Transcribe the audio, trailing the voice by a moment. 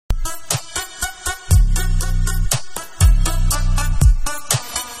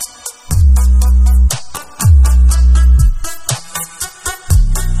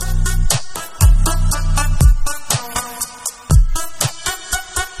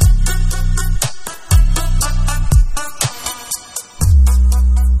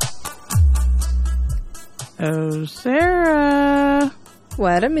Sarah.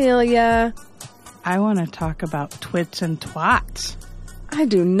 What, Amelia? I want to talk about twits and twats. I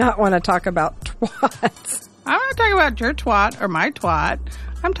do not want to talk about twats. I want to talk about your twat or my twat.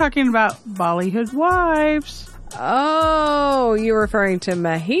 I'm talking about Bollywood wives. Oh, you're referring to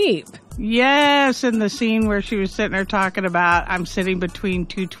Maheep. Yes, in the scene where she was sitting there talking about, I'm sitting between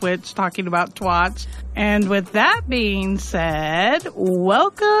two twits talking about twats. And with that being said,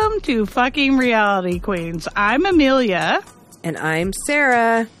 welcome to fucking Reality Queens. I'm Amelia. And I'm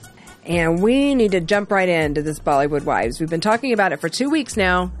Sarah. And we need to jump right into this Bollywood Wives. We've been talking about it for 2 weeks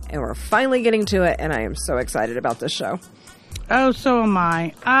now, and we're finally getting to it, and I am so excited about this show. Oh, so am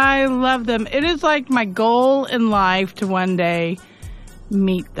I. I love them. It is like my goal in life to one day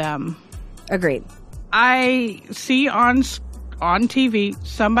meet them. Agreed. I see on TV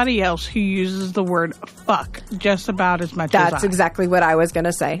somebody else who uses the word fuck just about as much as I. That's exactly what I was going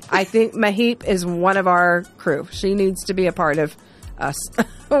to say. I think Maheep is one of our crew. She needs to be a part of us.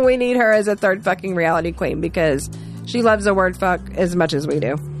 We need her as a third fucking reality queen because she loves the word fuck as much as we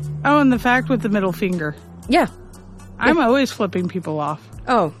do. Oh, and the fact with the middle finger. Yeah. I'm always flipping people off.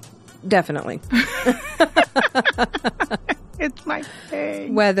 Oh, definitely. It's my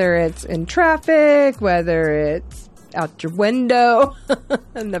thing. Whether it's in traffic, whether it's out your window,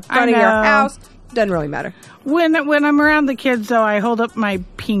 in the front of your house, doesn't really matter. When I'm around the kids, though, I hold up my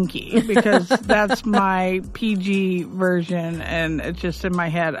pinky because that's my PG version, and it's just in my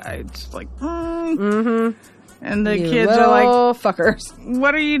head. It's like, mm-hmm. And the you kids are like, fuckers.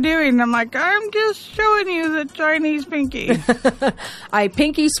 What are you doing? I'm like, I'm just showing you the Chinese pinky. I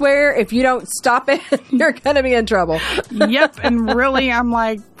pinky swear if you don't stop it, you're going to be in trouble. Yep. And really, I'm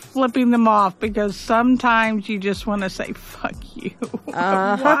like flipping them off because sometimes you just want to say, fuck you.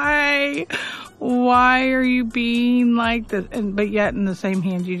 Uh-huh. Why are you being like this? But yet in the same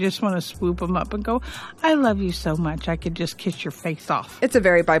hand, you just want to swoop them up and go, I love you so much. I could just kiss your face off. It's a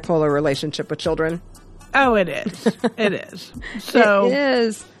very bipolar relationship with children. Oh, it is. It is. So, it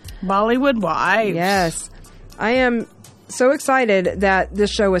is. Bollywood Wives. Yes. I am so excited that this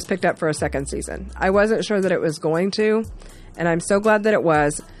show was picked up for a second season. I wasn't sure that it was going to, and I'm so glad that it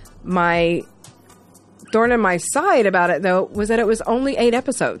was. My thorn in my side about it, though, was that it was only 8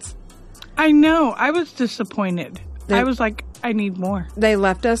 episodes. I know. I was disappointed. I was like, I need more. They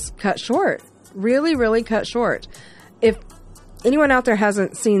left us cut short. Really, really cut short. If anyone out there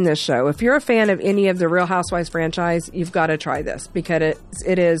hasn't seen this show, if you're a fan of any of the Real Housewives franchise, you've got to try this because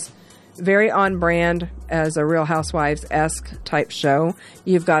it is very on brand as a Real Housewives-esque type show.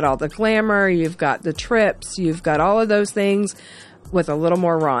 You've got all the glamour, you've got the trips, you've got all of those things with a little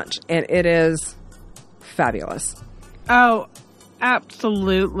more raunch, and it is fabulous. Oh,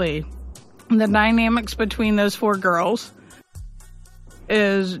 absolutely. The dynamics between those 4 girls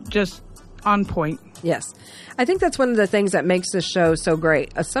is just on point. Yes. I think that's one of the things that makes this show so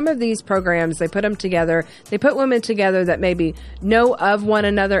great. Some of these programs, they put them together. They put women together that maybe know of one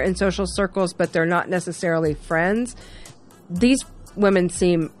another in social circles, but they're not necessarily friends. These women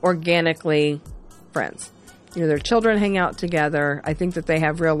seem organically friends. You know, their children hang out together. I think that they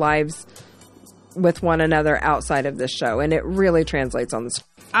have real lives with one another outside of this show, and it really translates on the screen.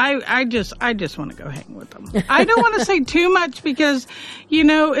 I just want to go hang with them. I don't want to say too much because, you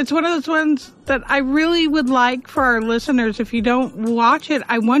know, it's one of those ones that I really would like for our listeners. If you don't watch it,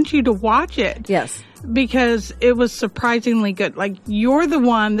 I want you to watch it. Yes. Because it was surprisingly good. Like, you're the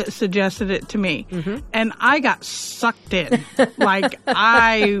one that suggested it to me. Mm-hmm. And I got sucked in. Like,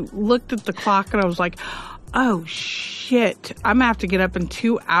 I looked at the clock and I was like, oh, shit. I'm going to have to get up in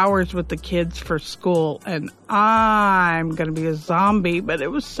 2 hours with the kids for school. And I'm going to be a zombie. But it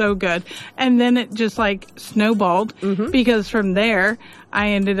was so good. And then it just, like, snowballed. Mm-hmm. Because from there,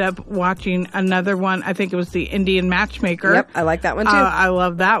 I ended up watching another one. I think it was the Indian Matchmaker. Yep, I like that one, too. I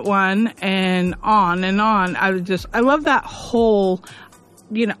love that one. And on and on. I love that whole,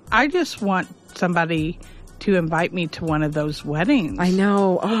 you know, I just want somebody to invite me to one of those weddings. I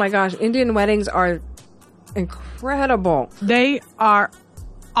know. Oh, my gosh. Indian weddings are incredible. They are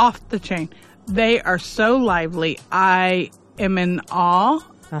off the chain. They are so lively. I am in awe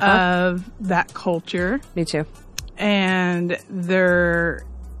of that culture. Me too. And they're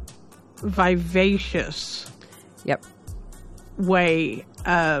vivacious. Yep. Way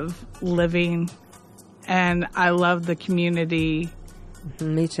of living. And I love the community.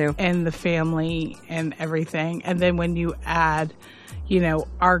 Me too. And the family and everything. And then when you add, you know,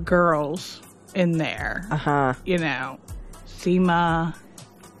 our girls in there. You know, Seema,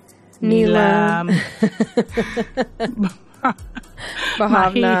 Neelam,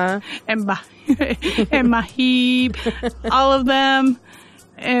 Bhavna, and Maheep, all of them.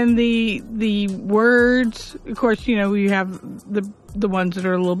 And the words, of course, you know, we have the ones that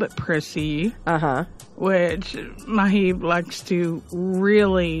are a little bit prissy. Uh-huh. Which Mahib likes to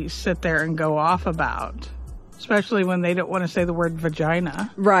really sit there and go off about. Especially when they don't want to say the word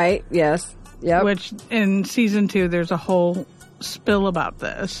vagina. Right, yes. Yep. Which in season 2, there's a whole spill about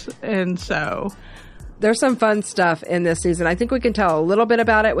this. And so... There's some fun stuff in this season. I think we can tell a little bit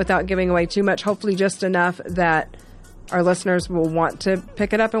about it without giving away too much. Hopefully just enough that our listeners will want to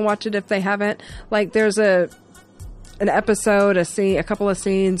pick it up and watch it if they haven't. Like, there's an episode, a couple of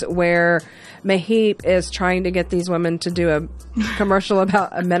scenes where Mahip is trying to get these women to do a commercial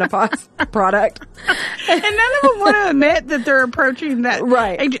about a menopause product. And none of them want to admit that they're approaching that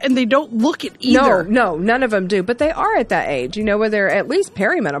age, and they don't look it either. No, none of them do. But they are at that age, you know, where they're at least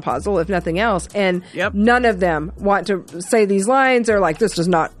perimenopausal, if nothing else. And none of them want to say these lines. They're like, this does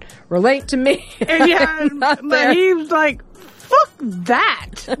not relate to me. And but he was like, fuck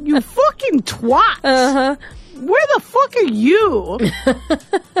that. You fucking twat. Uh-huh. Where the fuck are you?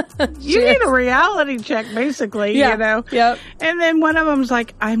 You need a reality check, basically, you know? Yep. And then one of them's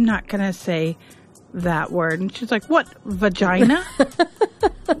like, I'm not going to say that word. And she's like, what? Vagina?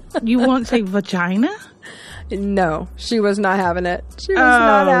 You won't say vagina? No, she was not having it. She was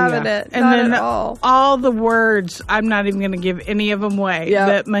not having it. And not then at all the words, I'm not even going to give any of them away,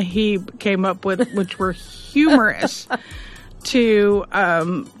 that Mahib came up with, which were humorous, to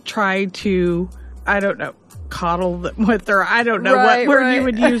try to, I don't know, coddle them with her. I don't know what word you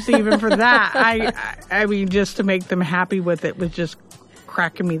would use even for that. I mean, just to make them happy with it was just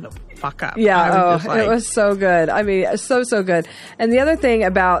cracking me the fuck up. Yeah, it was so good. I mean, so good. And the other thing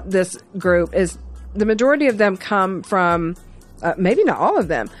about this group is the majority of them come from, maybe not all of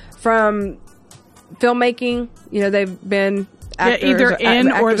them, from filmmaking. You know, they've been actors, either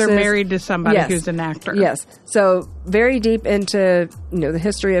in or they're actresses. married to somebody who's an actor. Yes. So very deep into, you know, the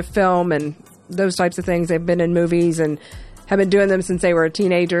history of film and those types of things. They've been in movies and have been doing them since they were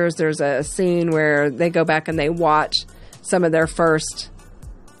teenagers. There's a scene where they go back and they watch some of their first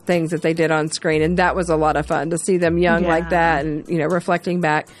things that they did on screen. And that was a lot of fun to see them young like that and, you know, reflecting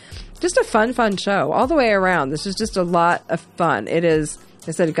back. Just a fun show all the way around. This is just a lot of fun. It is,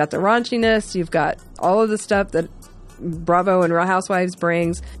 I said, you've got the raunchiness. You've got all of the stuff that Bravo and Real Housewives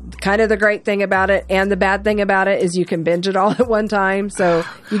brings. Kind of the great thing about it and the bad thing about it is you can binge it all at one time. So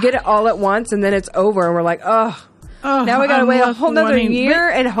you get it all at once and then it's over and we're like, now we got to wait a whole nother year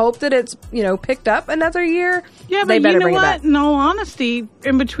and hope that it's, you know, picked up another year. Yeah, but you know what? In all honesty,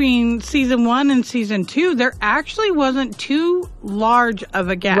 in between season 1 and season 2, there actually wasn't too large of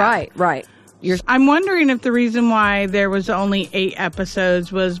a gap. Right. I'm wondering if the reason why there was only 8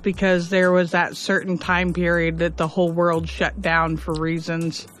 episodes was because there was that certain time period that the whole world shut down for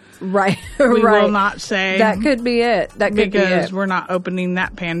reasons. Right. We will not say. That could be it. Because we're not opening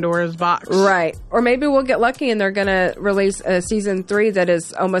that Pandora's box. Right. Or maybe we'll get lucky and they're going to release a season 3 that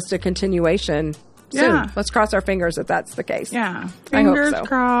is almost a continuation soon. Yeah. Let's cross our fingers if that's the case. Yeah. Fingers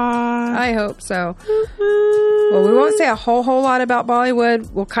crossed. I hope so. Well, we won't say a whole lot about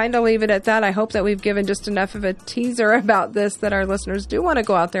Bollywood. We'll kind of leave it at that. I hope that we've given just enough of a teaser about this that our listeners do want to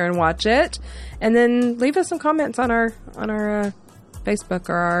go out there and watch it. And then leave us some comments on our Facebook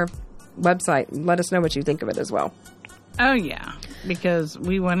or our website. Let us know what you think of it as well. Oh, yeah. Because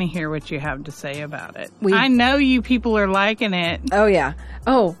we want to hear what you have to say about it. I know you people are liking it. Oh, yeah.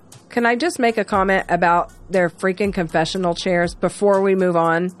 Oh, can I just make a comment about their freaking confessional chairs before we move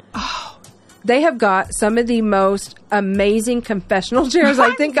on? Oh. They have got some of the most amazing confessional chairs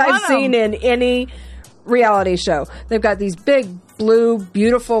I think I've seen in any reality show. They've got these big, blue,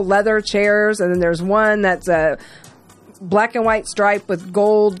 beautiful leather chairs, and then there's one that's a black and white stripe with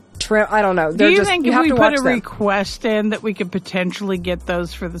gold trim. I don't know. Do you think if we put a request in that we could potentially get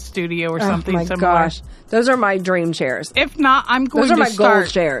those for the studio or something similar? Oh my gosh. Those are my dream chairs. If not, I'm going to start. Gold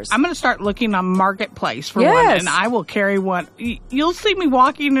chairs. I'm going to start looking on Marketplace for one, and I will carry one. You'll see me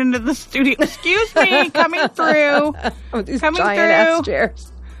walking into the studio. Excuse me, coming through. These giant-ass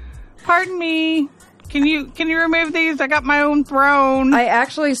chairs. Pardon me. Can you remove these? I got my own throne. I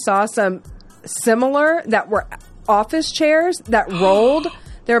actually saw some similar that were office chairs that rolled.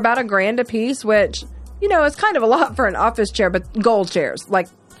 They're about $1,000 a piece, which, you know, is kind of a lot for an office chair, but gold chairs, like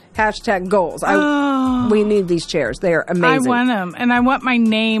 #goals. We need these chairs. They're amazing. I want them, and I want my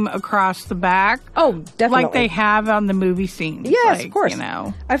name across the back. Oh, definitely. Like they have on the movie scenes. Yes, of course. You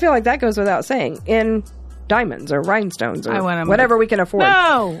know. I feel like that goes without saying. In diamonds or rhinestones or whatever we can afford.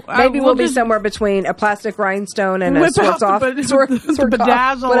 No. Maybe we'll be somewhere between a plastic rhinestone and a the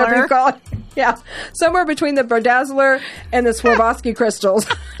bedazzler. Whatever you call it. Yeah. Somewhere between the bedazzler and the Swarovski crystals.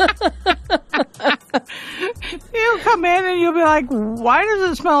 You you'll come in and you'll be like, why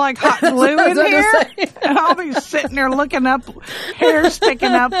does it smell like hot glue in here? And I'll be sitting there looking up, hair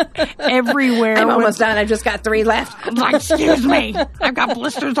sticking up everywhere. I'm almost done. I've just got 3 left. I'm like, excuse me. I've got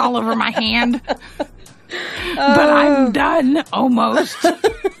blisters all over my hand. But I'm done, almost.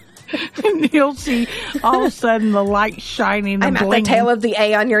 And you'll see all of a sudden the light shining and I'm at blinking. the tail of the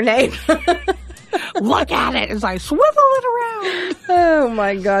A on your name. Look at it as I swivel it around. Oh,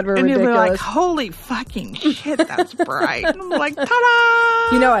 my God. We're And you'll be ridiculous. like, holy fucking shit, that's bright. And I'm like,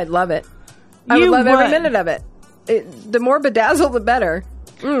 ta-da! You know, I'd love it. I would You love every would. minute of it. The more bedazzled, the better.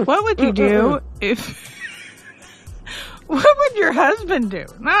 What would you do if... What would your husband do?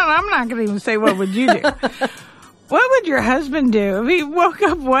 No, I'm not going to even say what would you do. What would your husband do if he woke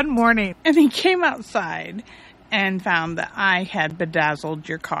up one morning and he came outside and found that I had bedazzled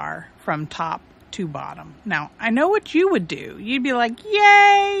your car from top to bottom? Now, I know what you would do. You'd be like,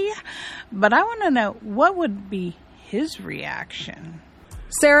 yay! But I want to know, what would be his reaction?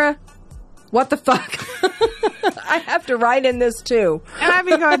 Sarah, what the fuck? I have to write in this too. And I'd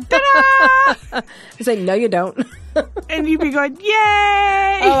be going, ta-da! I say, no, you don't. And you'd be going,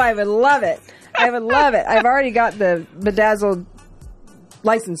 yay! Oh, I would love it. I would love it. I've already got the bedazzled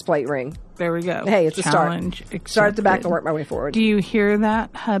license plate ring. There we go. Hey, it's a Challenge start. Start at the back accepted. and work my way forward. Do you hear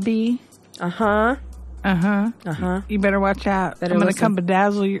that, hubby? Uh-huh. Uh-huh. Uh-huh. You better watch out. Better I'm going to listen. come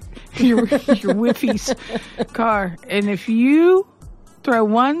bedazzle your Whiffy's car. And if you throw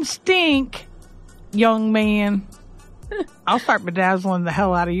one stink, young man, I'll start bedazzling the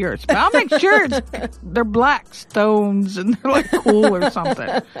hell out of yours. But I'll make sure they're black stones and they're like cool or something.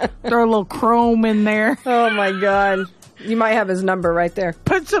 Throw a little chrome in there. Oh, my God. You might have his number right there.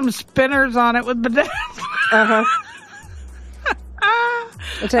 Put some spinners on it with bedazzling. Uh-huh.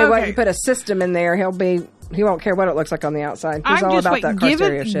 I'll tell you what, Okay. you put a system in there, he won't care what it looks like on the outside. He's all about that car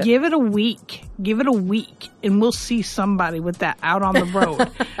stereo shit. Give it a week. Give it a week, and we'll see somebody with that out on the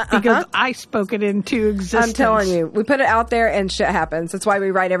road because I spoke it into existence. I'm telling you, we put it out there and shit happens. That's why we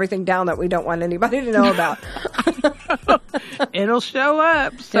write everything down that we don't want anybody to know about. It'll show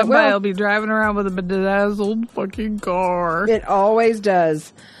up. Somebody will be driving around with a bedazzled fucking car. It always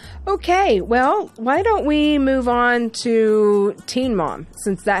does. Okay, well, why don't we move on to Teen Mom,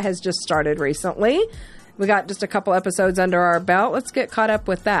 since that has just started recently. We got just a couple episodes under our belt. Let's get caught up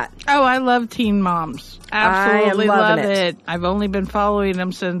with that. Oh, I love Teen Moms. Absolutely I am love loving it. I've only been following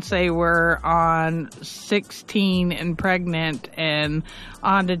them since they were on 16 and pregnant, and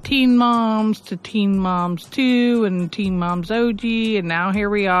on to Teen Moms 2 and Teen Moms OG, and now here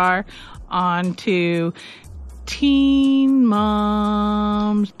we are on to Teen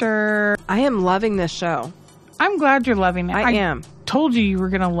Momster. I am loving this show. I'm glad you're loving it. I am. Told you were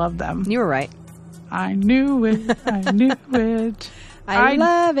going to love them. You were right. I knew it. I knew it. I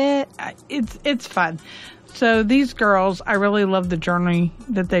love it. It's fun. So these girls, I really love the journey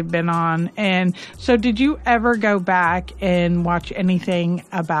that they've been on. And so did you ever go back and watch anything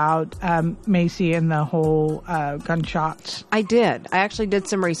about Macy and the whole gunshots? I did. I actually did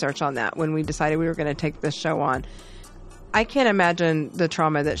some research on that when we decided we were going to take this show on. I can't imagine the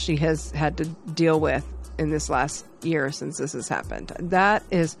trauma that she has had to deal with in this last year since this has happened. That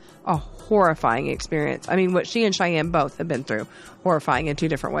is a horrifying experience. I mean, what she and Cheyenne both have been through, horrifying in 2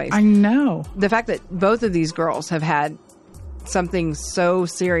 different ways. I know. The fact that both of these girls have had something so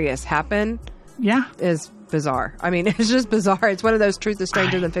serious happen Yeah. is bizarre. I mean, it's just bizarre. It's one of those truth is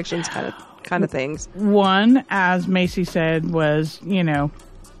stranger than fictions kind of things. One, as Macy said, was,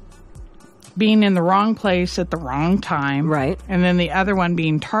 being in the wrong place at the wrong time. Right. And then the other one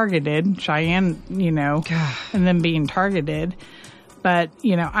being targeted, Cheyenne, and then being targeted. But,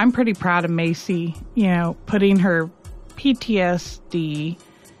 I'm pretty proud of Macy, putting her PTSD,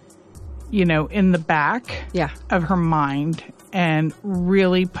 in the back of her mind and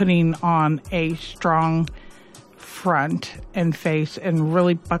really putting on a strong front and face and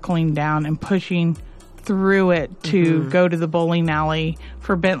really buckling down and pushing through it to go to the bowling alley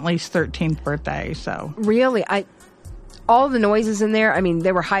for Bentley's 13th birthday. So really, all the noises in there, I mean,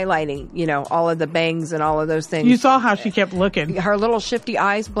 they were highlighting, all of the bangs and all of those things. you saw how she kept looking. Her little shifty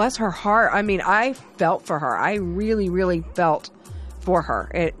eyes, bless her heart. I mean, I felt for her. I really, really felt for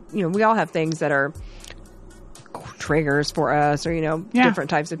her. We all have things that are triggers for us or, different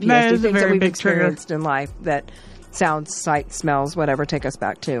types of That PTSD, is a things that very we've big trigger. experienced in life that sounds, sight, smells, whatever, take us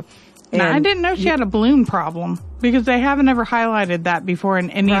back to. Now, I And didn't know she had a balloon problem because they haven't ever highlighted that before in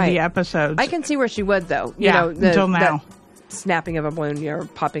any of the episodes. I can see where she would, though. Until now. That snapping of a balloon or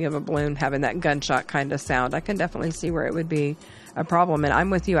popping of a balloon, having that gunshot kind of sound. I can definitely see where it would be a problem. And I'm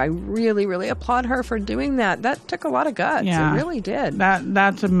with you. I really, really applaud her for doing that. That took a lot of guts. Yeah. It really did.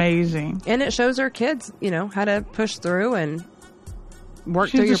 That's amazing. And it shows her kids, how to push through and work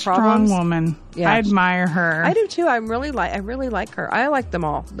She's through your a strong problems. woman. Yeah. I admire her. I do too. I really like her. I like them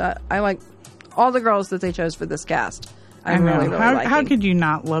all. I like all the girls that they chose for this cast. I know. really like. How could you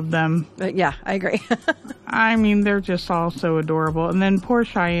not love them? But yeah, I agree. I mean, they're just all so adorable. And then poor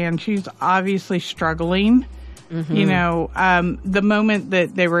Cheyenne, she's obviously struggling. Mm-hmm. The moment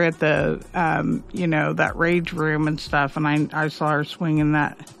that they were at the, that rage room and stuff, and I saw her swinging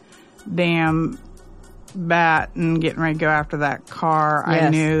that damn bat and getting ready to go after that car, Yes. I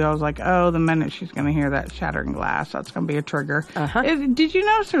knew. I was like, oh, the minute she's going to hear that shattering glass, that's going to be a trigger. Uh-huh. Did you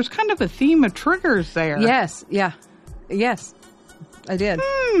notice there's kind of a theme of triggers there? Yes. Yeah. Yes. I did.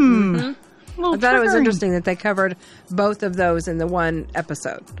 Mm-hmm. I thought it was interesting that they covered both of those in the one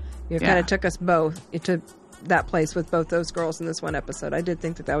episode. It kind of took us both to that place with both those girls in this one episode. I did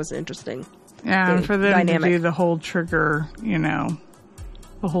think that was interesting. Yeah, and for them dynamic. to do the whole trigger, the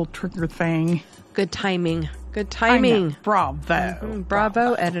whole trigger thing. Good timing. Good I know. timing. Bravo.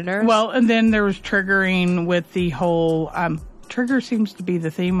 Bravo, editors. Well, and then there was triggering with the whole trigger seems to be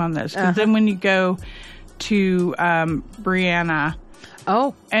the theme on this. Because then when you go to Brianna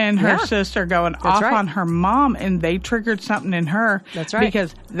and her sister going off on her mom, and they triggered something in her. That's right.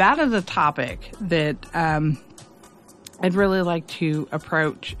 Because that is a topic that I'd really like to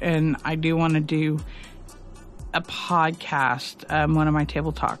approach, and I do want to do a podcast, one of my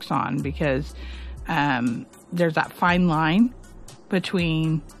table talks on, because there's that fine line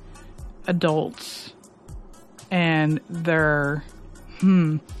between adults and their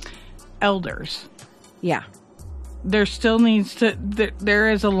elders. Yeah. There still needs to,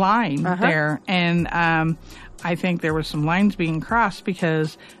 there is a line there. And I think there were some lines being crossed,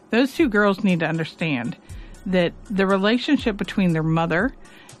 because those two girls need to understand that the relationship between their mother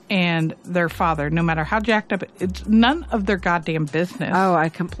and their father, no matter how jacked up, it's none of their goddamn business. Oh, I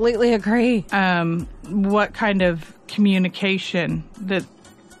completely agree. What kind of communication that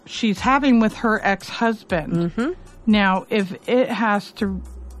she's having with her ex-husband. Mm-hmm. Now, if it has to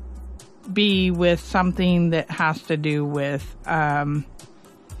be with something that has to do with something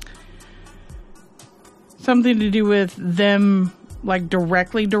to do with them, like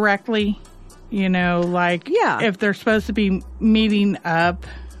directly, if they're supposed to be meeting up,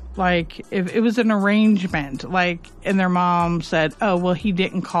 like if it was an arrangement, like, and their mom said, oh, well, he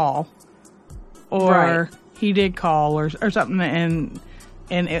didn't call, or he did call, or something,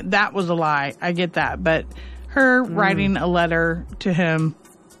 and that was a lie. I get that. But her writing a letter to him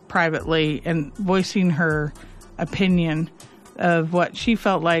privately and voicing her opinion of what she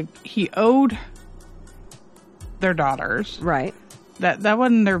felt like he owed their daughters. Right. That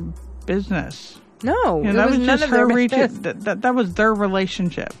wasn't their business. No, that was just her that was their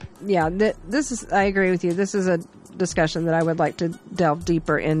relationship. Yeah, I agree with you. This is a discussion that I would like to delve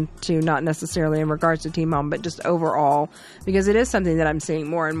deeper into, not necessarily in regards to Teen Mom, but just overall, because it is something that I'm seeing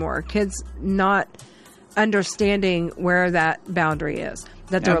more and more. Kids not understanding where that boundary is.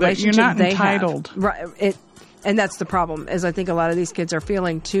 That the relationship you're not they entitled. have. Right. And that's the problem, is I think a lot of these kids are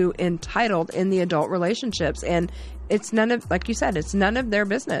feeling too entitled in the adult relationships. And it's none of, like you said, it's none of their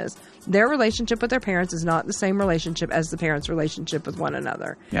business. Their relationship with their parents is not the same relationship as the parents' relationship with one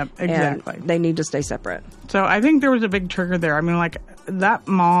another. Yep, exactly. And they need to stay separate. So I think there was a big trigger there. I mean, like, that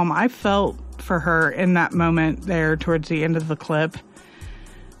mom, I felt for her in that moment there towards the end of the clip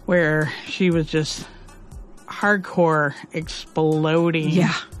where she was just hardcore exploding.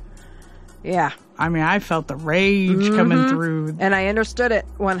 Yeah. Yeah. I mean, I felt the rage coming through. And I understood it.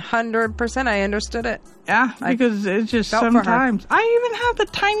 100% I understood it. Yeah, because it's just sometimes. I even have the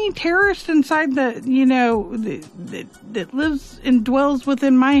tiny terrorist inside that lives and dwells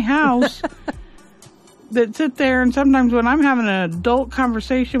within my house that sit there, and sometimes when I'm having an adult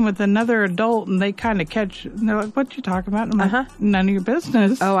conversation with another adult and they kind of catch, and they're like, what you talking about? And I'm like, none of your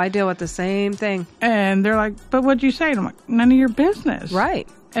business. Oh, I deal with the same thing. And they're like, but what'd you say? And I'm like, none of your business. Right.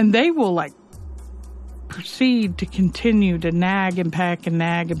 And they will proceed to continue to nag and peck and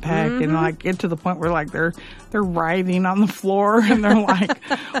and get to the point where they're writhing on the floor, and they're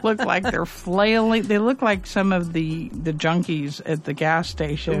look like they're flailing. They look like some of the junkies at the gas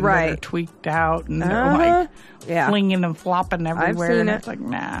station that are tweaked out, and they're flinging and flopping everywhere. I've seen and it. It's like,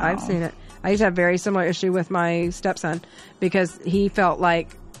 no. I've seen it. I used to have a very similar issue with my stepson, because he felt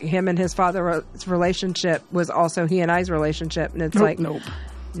like him and his father's relationship was also he and I's relationship, and it's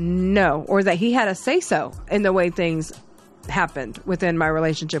no, or that he had a say-so in the way things happened within my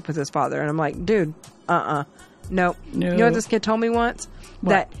relationship with his father. And I'm like, dude, no. You know what this kid told me once?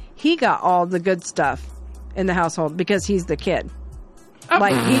 What? That he got all the good stuff in the household because he's the kid.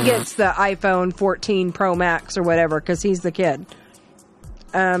 Like, he gets the iPhone 14 Pro Max or whatever because he's the kid.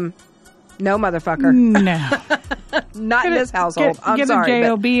 No, motherfucker. No. Not in this household. I'm get sorry. a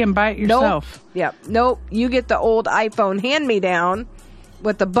JOB and buy it yourself. Nope. Yep. Nope. You get the old iPhone hand-me-down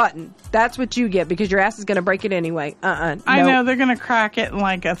with the button. That's what you get because your ass is going to break it anyway. I know. They're going to crack it in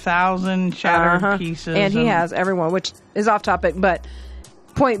like 1,000 shattered pieces. And he has everyone, which is off topic. But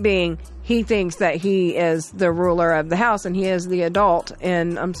point being, he thinks that he is the ruler of the house and he is the adult.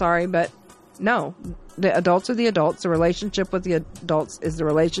 And I'm sorry, but no. The adults are the adults. The relationship with the adults is the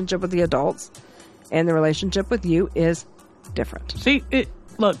relationship with the adults. And the relationship with you is different. See, it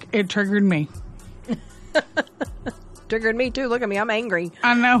triggered me. Triggered me too. Look at me. I'm angry.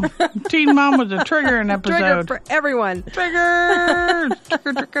 I know. Teen Mom was a triggering episode. Trigger for everyone. Trigger.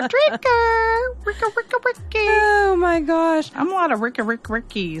 Ricky. Oh my gosh. I'm a lot of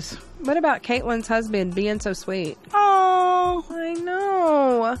Rickies. What about Caitlin's husband being so sweet? Oh. I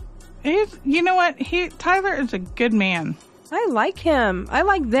know. You know what? Tyler is a good man. I like him. I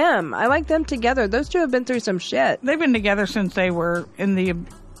like them. I like them together. Those two have been through some shit. They've been together since they were in the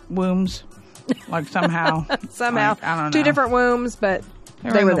wombs. Like somehow. Somehow. Like, I don't know. Two different wombs, but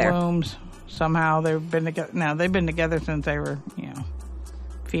they were there. Wombs. Somehow they've been together. No, they've been together since they were,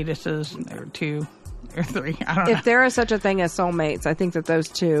 fetuses. They were 2 or 3. I don't know. If there is such a thing as soulmates, I think that those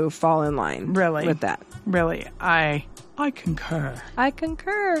two fall in line. Really? With that. Really. I concur. I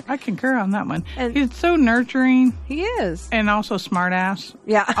concur. I concur on that one. And he's so nurturing. He is. And also smart ass.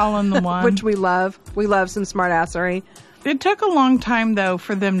 Yeah. All in the one. Which we love. We love some smart assery. It took a long time, though,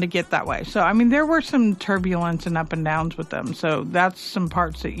 for them to get that way. So, I mean, there were some turbulence and up and downs with them. So that's some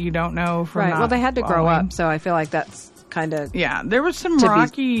parts that you don't know from right. Well, they had to grow up. So I feel like that's kind of... Yeah. There was some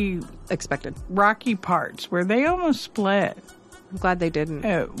rocky parts where they almost split. I'm glad they didn't.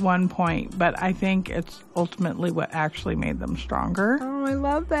 At one point. But I think it's ultimately what actually made them stronger. Oh, I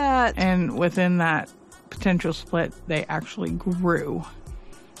love that. And within that potential split, they actually grew.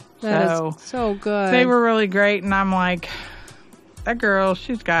 That is so good. They were really great, and I'm like, that girl,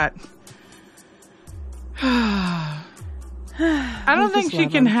 she's got... I don't think she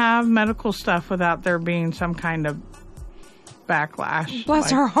can have medical stuff without there being some kind of backlash. Bless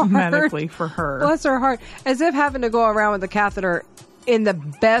her heart. Medically for her. Bless her heart. As if having to go around with a catheter in the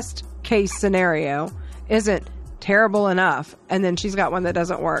best case scenario isn't terrible enough, and then she's got one that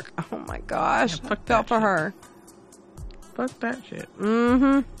doesn't work. Oh my gosh. I felt for her. Fuck that shit.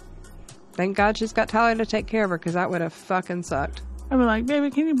 Mm-hmm. Thank God she's got Tyler to take care of her, because that would have fucking sucked. I'd be like,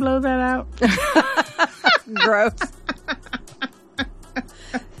 baby, can you blow that out? Gross.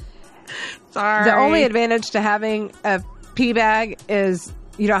 Sorry. The only advantage to having a pee bag is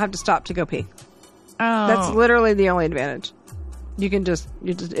you don't have to stop to go pee. Oh. That's literally the only advantage. You can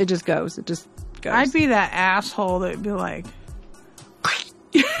it just goes. It just goes. I'd be that asshole that would be like,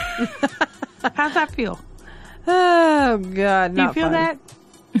 how's that feel? Oh, God. Do you feel that?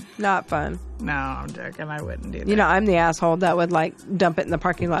 Not fun. No, I'm joking. I wouldn't do that. You know, I'm the asshole that would, dump it in the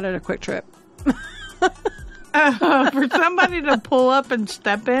parking lot at a Quick Trip. For somebody to pull up and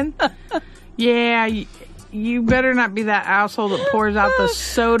step in? Yeah, you better not be that asshole that pours out the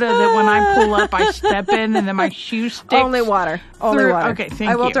soda that when I pull up, I step in and then my shoe sticks. Only water. Only water. Okay, thank you.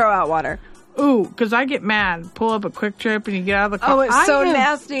 I will throw out water. Ooh, because I get mad. Pull up a Quick Trip and you get out of the car. Oh, it's so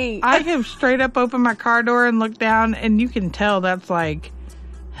nasty. I have straight up opened my car door and looked down, and you can tell that's like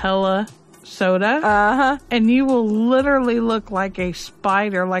hella soda. Uh-huh. And you will literally look like a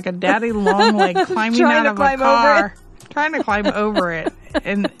spider, like a daddy long leg climbing out of a car. Trying to climb over it.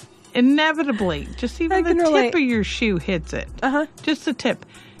 And inevitably, just even the tip of your shoe hits it. Uh-huh. Just the tip.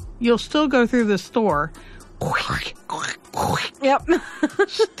 You'll still go through the store. Yep.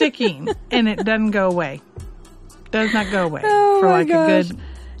 Sticking, and it doesn't go away. Does not go away for a good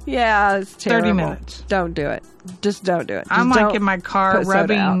it's terrible. 30 minutes. Don't do it. Just don't do it. I'm like in my car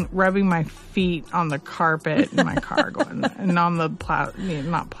rubbing my feet on the carpet in my car, going and on the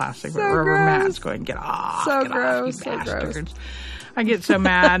not plastic, but rubber mats, going get off. So get gross. Off, you bastards. I get so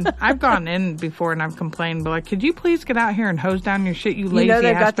mad. I've gone in before and I've complained, but could you please get out here and hose down your shit, you lazy ass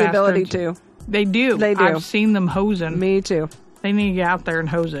they've got the bastards. ability to. They do. I've seen them hosing. Me too. They need to get out there and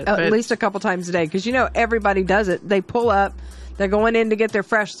hose it. At least a couple times a day, because everybody does it. They pull up. They're going in to get their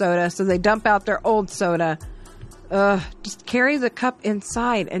fresh soda, so they dump out their old soda. Just carry the cup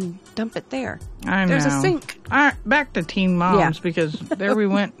inside and dump it there. I know. There's a sink. All right, back to Teen Moms, because there we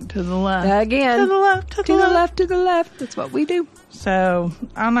went to the left. Again. To the left, to the left. To the left. That's what we do. So,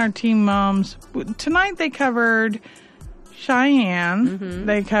 on our Teen Moms, tonight they covered Cheyenne. Mm-hmm.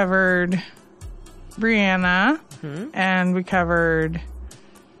 They covered Brianna. Mm-hmm. And we covered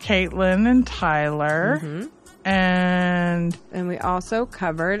Caitlin and Tyler. Mm-hmm. And we also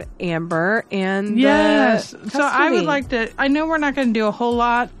covered Amber and yes. the So I would custody. like to, I know we're not going to do a whole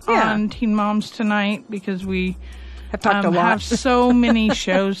lot Yeah. on Teen Moms tonight because we I've talked a lot. have so many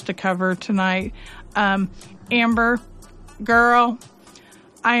shows to cover tonight. Amber, girl,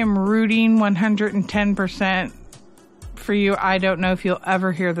 I am rooting 110% for you. I don't know if you'll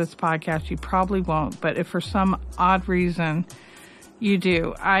ever hear this podcast. You probably won't. But if for some odd reason you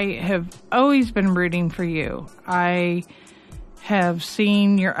do, I have always been rooting for you. I have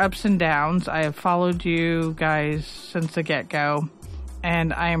seen your ups and downs. I have followed you guys since the get-go.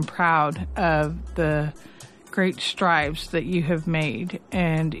 And I am proud of the great strides that you have made.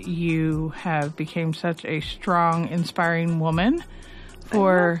 And you have become such a strong, inspiring woman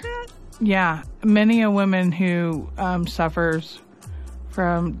for... Yeah, many a woman who suffers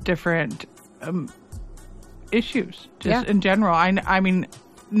from different issues, just in general. I mean,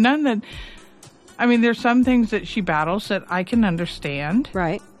 there's some things that she battles that I can understand.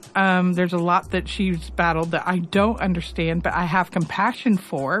 Right. There's a lot that she's battled that I don't understand, but I have compassion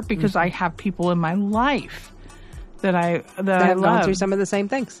for because I have people in my life that I That love. have gone through some of the same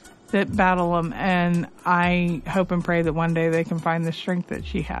things. That battle them, and I hope and pray that one day they can find the strength that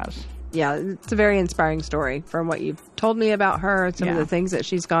she has. Yeah, it's a very inspiring story from what you've told me about her, some of the things that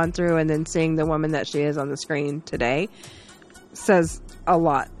she's gone through, and then seeing the woman that she is on the screen today says a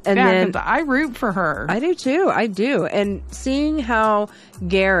lot. And then 'cause I root for her. I do too. I do. And seeing how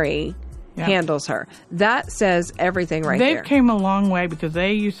Gary handles her, that says everything right there. They came a long way because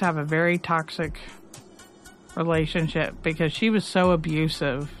they used to have a very toxic relationship because she was so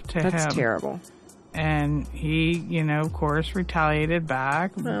abusive to him. That's terrible. And he, of course, retaliated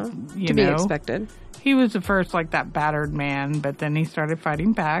back. Well, to be expected. He was at first like that battered man, but then he started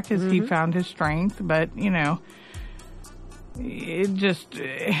fighting back as he found his strength. But, it just,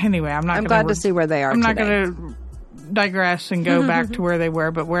 anyway, I'm glad to see where they are I'm today. not going to digress and go back to where they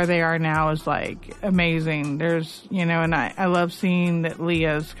were, but where they are now is like amazing. There's, and I love seeing that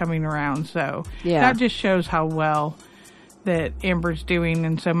Leah's coming around. So that just shows how well that Amber's doing.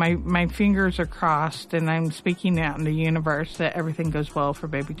 And so my fingers are crossed, and I'm speaking out in the universe that everything goes well for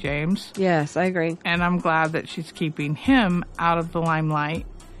baby James. Yes, I agree. And I'm glad that she's keeping him out of the limelight.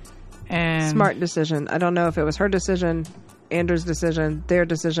 And smart decision. I don't know if it was her decision, Andrew's decision, their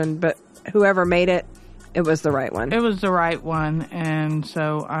decision, but whoever made it, it was the right one. It was the right one. And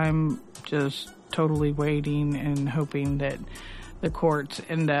so I'm just totally waiting and hoping that the courts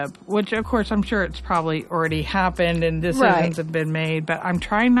end up, which of course I'm sure it's probably already happened and decisions have been made, but I'm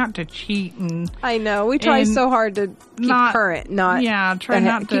trying not to cheat. And I know we try so hard to keep current, keep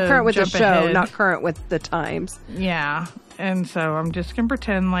current with the show, ahead. Not current with the times. Yeah. And so I'm just going to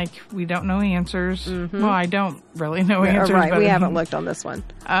pretend like we don't know answers. Well, I don't really know answers. Right, but we haven't looked on this one.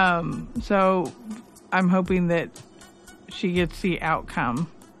 So I'm hoping that she gets the outcome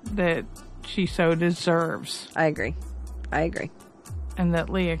that she so deserves. I agree. And that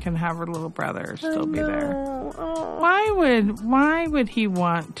Leah can have her little brother still be there. Oh. Why would he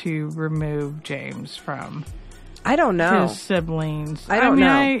want to remove James from I don't know. his siblings? I don't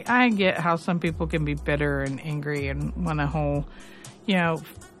know. I get how some people can be bitter and angry and want a whole,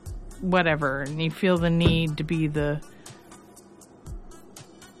 whatever. And you feel the need to be the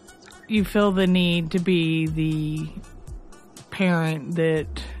parent that,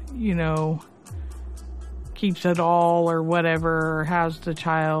 keeps it all or whatever, or has the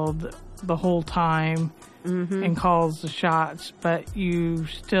child the whole time and calls the shots, but you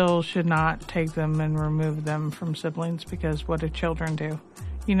still should not take them and remove them from siblings because what do children do?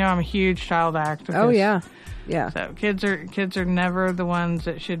 I'm a huge child activist. Oh yeah. So kids are never the ones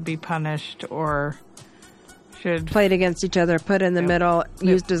that should be punished or should played against each other, put in the middle,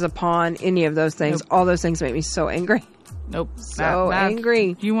 used as a pawn, any of those things. All those things make me so angry. Nope. So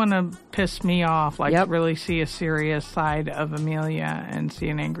angry. You want to piss me off, really see a serious side of Amelia and see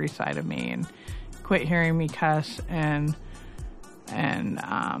an angry side of me, and quit hearing me cuss and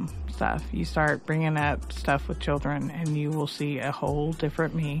stuff. You start bringing up stuff with children, and you will see a whole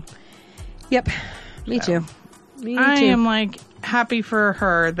different me. Yep. Me too. I am happy for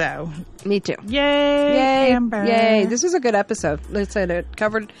her though. Me too. Yay! Amber. Yay! This was a good episode. Like I said, it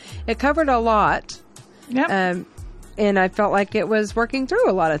covered a lot. Yep. And I felt like it was working through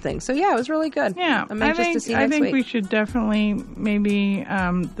a lot of things. So yeah, it was really good. Yeah, I'm anxious to see next week. I think we should definitely maybe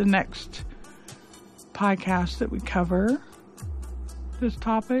the next podcast that we cover this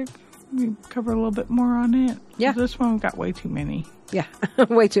topic, we cover a little bit more on it. Yeah. This one we've got way too many. Yeah,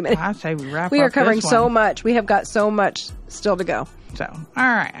 way too many. I say we wrap. We up are covering this one. so much. We have got so much still to go. So, all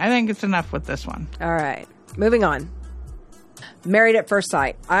right. I think it's enough with this one. All right. Moving on. Married at First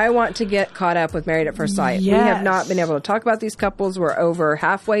Sight. I want to get caught up with Married at First Sight. Yes. We have not been able to talk about these couples. We're over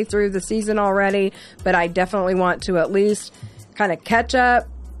halfway through the season already, but I definitely want to at least kind of catch up,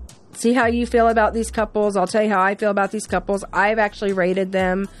 see how you feel about these couples. I'll tell you how I feel about these couples. I've actually rated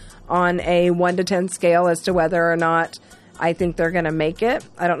them on a 1 to 10 scale as to whether or not I think they're going to make it.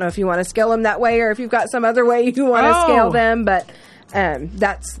 I don't know if you want to scale them that way or if you've got some other way you want to scale them, but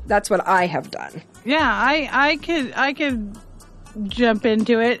that's what I have done. Yeah, I could jump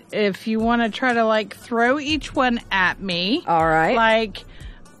into it if you want to try to like throw each one at me. All right. Like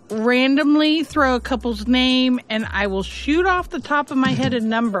randomly throw a couple's name and I will shoot off the top of my head a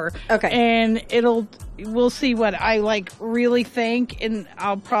number. Okay. And we'll see what I like really think, and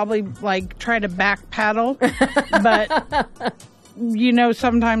I'll probably like try to backpedal. But you know,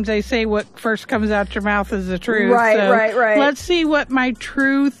 sometimes they say what first comes out your mouth is the truth. Right, so right. Let's see what my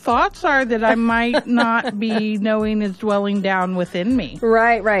true thoughts are that I might not be knowing is dwelling down within me.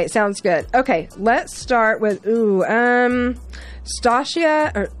 Right. Sounds good. Okay, let's start with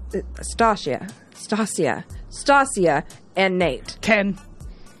Stasia and Nate. 10.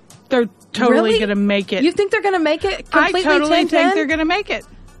 They're totally Really? going to make it. You think they're going to make it completely? I totally 10-10? think they're going to make it.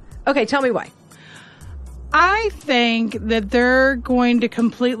 Okay, tell me why. I think that they're going to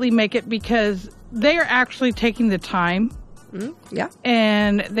completely make it because they are actually taking the time Yeah,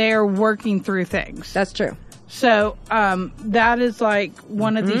 and they are working through things. that's true. So that is like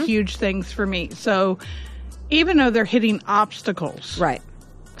one of the huge things for me. So even though they're hitting obstacles Right.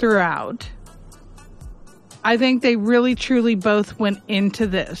 throughout, I think they really truly both went into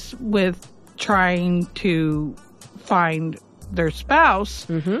this with trying to find their spouse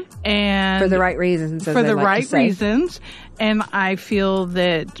and For the right reasons. as for they the like to right say. reasons. And I feel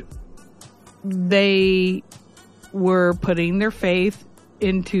that they were putting their faith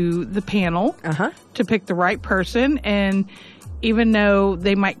into the panel to pick the right person. And even though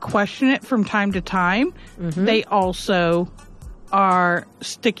they might question it from time to time, they also are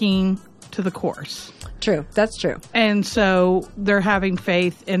sticking to the course. True. That's true. And so they're having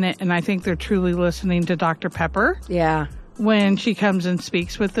faith in it. And I think they're truly listening to Dr. Pepper Yeah. when she comes and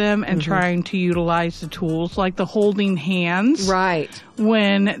speaks with them and trying to utilize the tools like the holding hands. Right.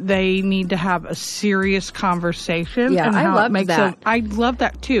 When they need to have a serious conversation. Yeah, and I how love it makes that. I love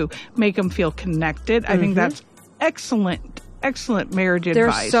that too. Make them feel connected. I think that's excellent marriage There's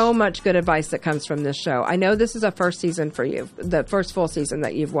advice. so much good advice that comes from this show. I know this is a first season for you, the first full season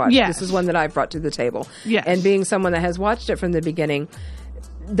that you've watched. Yes. This is one that I've brought to the table. Yes. And being someone that has watched it from the beginning,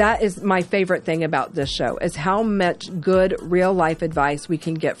 that is my favorite thing about this show, is how much good real life advice we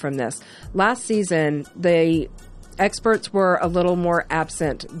can get from this. Last season, the experts were a little more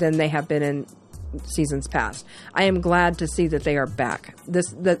absent than they have been in seasons past. I am glad to see that they are back.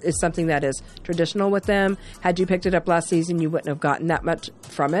 That is something that is traditional with them. Had you picked it up last season, you wouldn't have gotten that much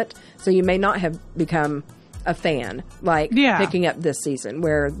from it. So you may not have become a fan picking up this season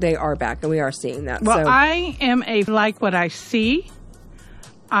where they are back and we are seeing that. Well, so, I am like what I see.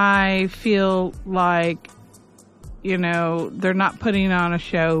 I feel like, they're not putting on a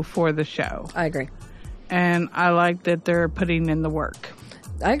show for the show. I agree. And I like that they're putting in the work.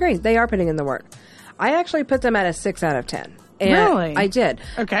 I agree. They are putting in the work. I actually put them at a 6 out of 10. And Really? I did.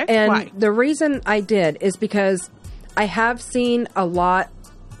 Okay. And Why? the reason I did is because I have seen a lot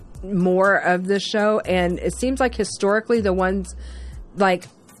more of this show, and it seems like historically the ones like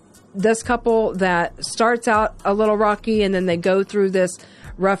this couple that starts out a little rocky and then they go through this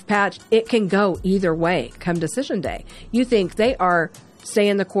rough patch, it can go either way come decision day. You think they are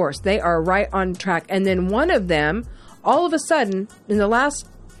staying the course. They are right on track. And then one of them, all of a sudden, in the last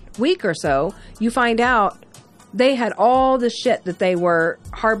week or so, you find out they had all the shit that they were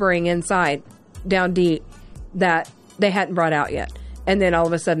harboring inside down deep that they hadn't brought out yet. And then all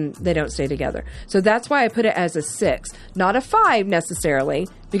of a sudden, they don't stay together. So that's why I put it as a 6. Not a 5 necessarily,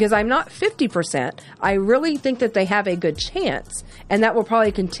 because I'm not 50%. I really think that they have a good chance. And that will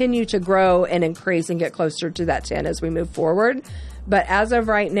probably continue to grow and increase and get closer to that 10 as we move forward. But as of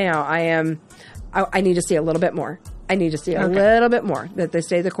right now, I need to see a little bit more. I need to see a little bit more, that they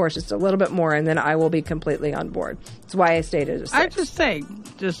stay the course just a little bit more, and then I will be completely on board. That's why I stayed at a 6. I just say,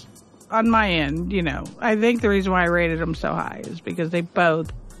 on my end, I think the reason why I rated them so high is because they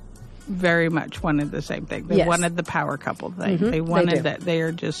both very much wanted the same thing. They Yes. wanted the power couple thing. They wanted that. They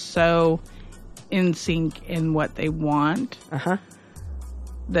are just so in sync in what they want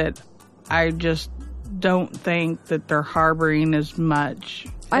that I just don't think that they're harboring as much.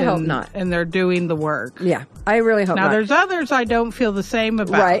 I hope not. And they're doing the work. Yeah, I really hope Now, not. there's others I don't feel the same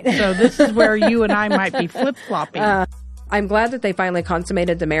about. Right. So this is where you and I might be flip-flopping. I'm glad that they finally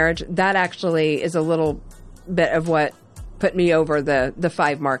consummated the marriage. That actually is a little bit of what put me over the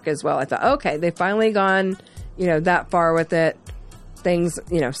 5 mark as well. I thought, okay, they've finally gone, that far with it. Things,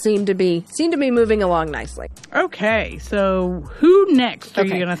 seem to be moving along nicely. Okay, so who next are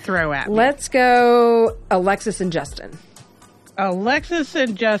you going to throw at me? Let's go Alexis and Justin. Alexis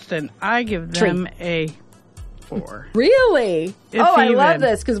and Justin, I give them a 4. Really? If I even. love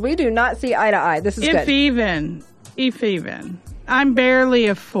this because we do not see eye to eye. This is good. If even. I'm barely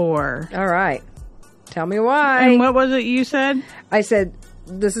a 4. All right. Tell me why. And what was it you said? I said,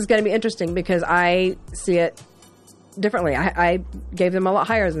 this is going to be interesting because I see it differently. I gave them a lot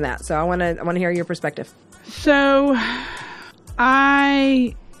higher than that. So I want to hear your perspective. So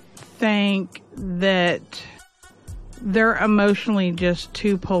I think that they're emotionally just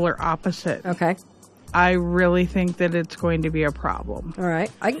two polar opposite. Okay. I really think that it's going to be a problem. All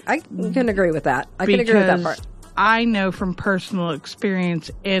right. I can agree with that. I can agree with that part. I know from personal experience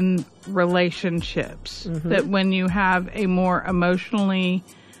in relationships that when you have a more emotionally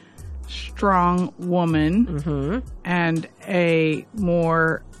strong woman and a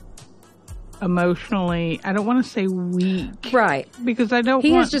more emotionally, I don't want to say weak. Right. Because I don't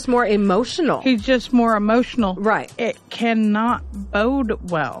He is just more emotional. He's just more emotional. Right. It cannot bode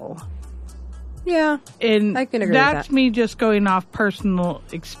well. Yeah. And I can agree with that. that's me just going off personal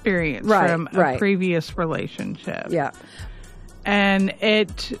experience from a previous relationship. Yeah. And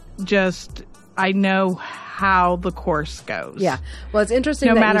it just, I know how the course goes. Yeah. Well, it's interesting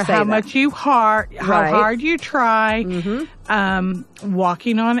no that matter you say how that. much how hard you try,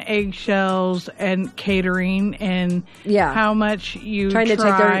 walking on eggshells and catering and how much you trying to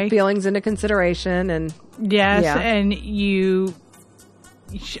take their feelings into consideration and and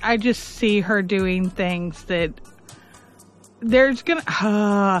I just see her doing things that here's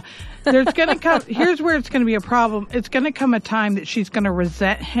where it's gonna be a problem. It's gonna come a time that she's gonna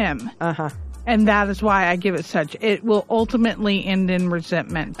resent him. And that is why I give it such. It will ultimately end in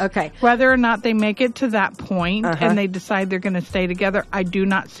resentment. Okay. Whether or not they make it to that point and they decide they're going to stay together, I do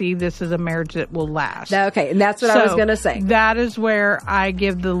not see this as a marriage that will last. Okay, and that's what I was going to say. That is where I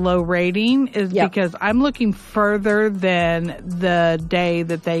give the low rating is because I'm looking further than the day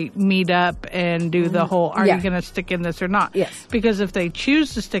that they meet up and do the whole, are you going to stick in this or not? Yes. Because if they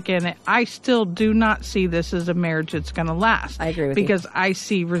choose to stick in it, I still do not see this as a marriage that's going to last. I agree with you. Because I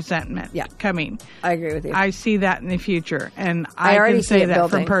see resentment coming. I agree with you. I see that in the future, and I already can say see it that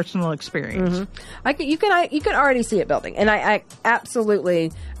building. from personal experience. You can already see it building, and I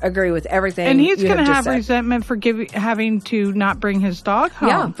absolutely agree with everything. And he's going to have resentment for having to not bring his dog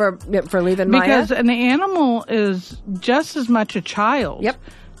home. Yeah, for leaving Maya. Because an animal is just as much a child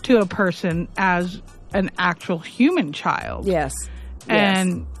to a person as an actual human child. Yes.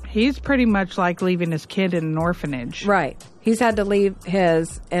 And he's pretty much like leaving his kid in an orphanage. Right. He's had to leave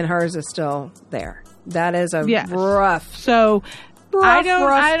his, and hers is still there. That is a rough. So I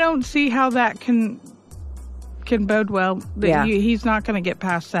don't see how that can bode well. He's not going to get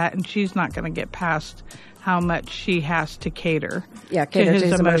past that, and she's not going to get past how much she has to cater. Yeah, cater to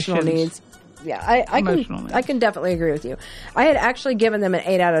his emotional needs. Yeah, I can definitely agree with you. I had actually given them an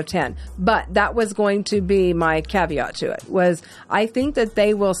 8 out of 10, but that was going to be my caveat to it. Was I think that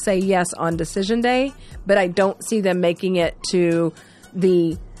they will say yes on decision day, but I don't see them making it to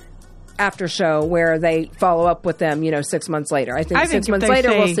the after show where they follow up with them, 6 months later. I think 6 months later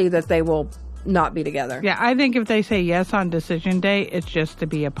we'll see that they will not be together. Yeah, I think if they say yes on decision day, it's just to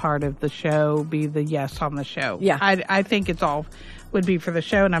be a part of the show, be the yes on the show. Yeah. I think it's all would be for the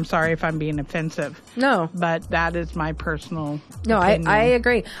show, and I'm sorry if I'm being offensive. No. But that is my personal opinion. I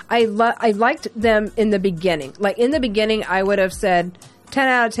agree. I liked them in the beginning. Like, in the beginning, I would have said 10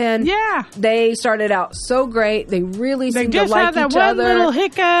 out of 10. Yeah. They started out so great. They really seemed to like each other. They just had that one little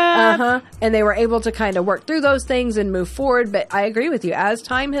hiccup. And they were able to kind of work through those things and move forward. But I agree with you. As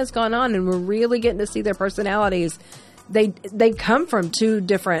time has gone on and we're really getting to see their personalities, they come from two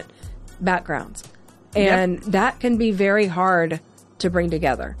different backgrounds. And that can be very hard to bring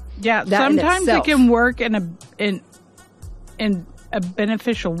together. Yeah, sometimes it can work in a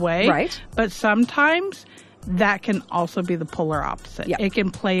beneficial way, right? But sometimes that can also be the polar opposite. Yep. It can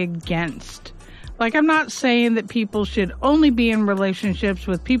play against. Like, I'm not saying that people should only be in relationships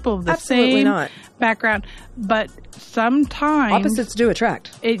with people of the same background, but sometimes opposites do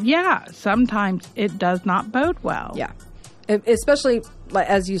attract. Sometimes it does not bode well. Yeah, especially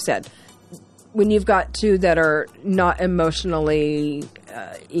as you said, when you've got two that are not emotionally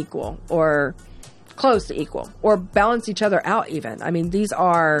equal or close to equal or balance each other out even. I mean, these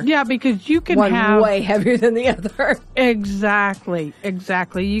are... Yeah, because you can one way heavier than the other. Exactly.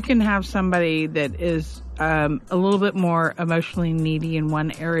 You can have somebody that is a little bit more emotionally needy in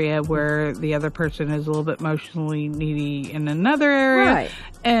one area where the other person is a little bit emotionally needy in another area. Right.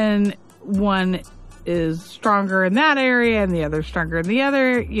 And one is stronger in that area and the other stronger in the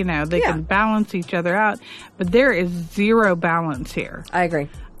other. They can balance each other out. But there is zero balance here. I agree.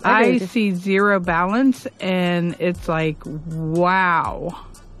 I see zero balance, and it's like, wow.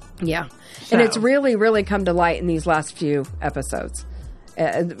 Yeah. So. And it's really, really come to light in these last few episodes.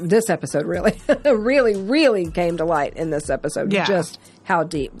 This episode really, really came to light in this episode. Yeah. Just how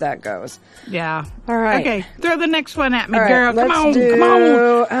deep that goes. Yeah. All right. Okay. Throw the next one at me, All right, girl. Come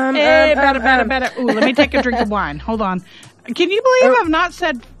on. Hey, better. Ooh, let me take a drink of wine. Hold on. Can you believe I've not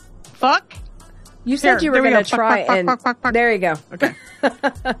said fuck? You said you were going to try fuck. There you go. Okay.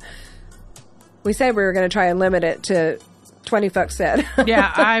 We said we were going to try and limit it to 20 fucks said.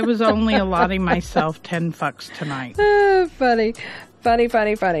 Yeah, I was only allotting myself 10 fucks tonight. Funny.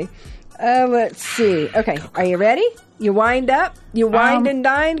 Let's see. Okay, are you ready? You wind up? You wind and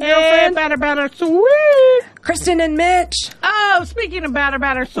dine, girlfriend? Hey, batter, swing. Kristen and Mitch. Oh, speaking of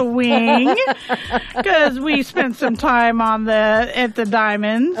batter, swing, because we spent some time at the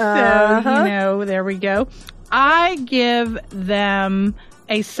Diamonds, so, there we go. I give them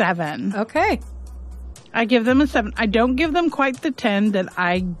a 7. Okay. I give them a 7. I don't give them quite the 10 that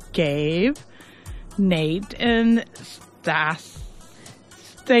I gave Nate and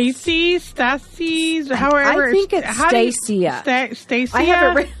Stacy's, however. I think it's Stacia. Stacia? I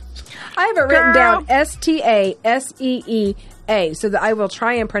have it written down Staseea, so that I will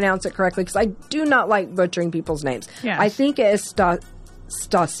try and pronounce it correctly because I do not like butchering people's names. Yes. I think it is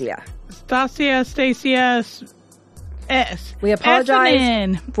Stacia. Stacia. We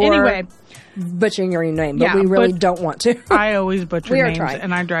apologize for anyway. butchering your name, but we really don't want to. I always butcher names, trying.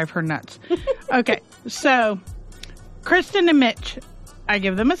 and I drive her nuts. Okay, so Kristen and Mitch, I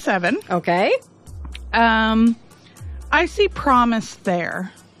give them a 7. Okay. I see promise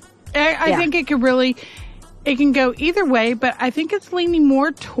there. I think it can go either way, but I think it's leaning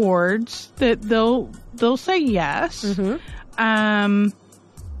more towards that they'll say yes. Mm-hmm.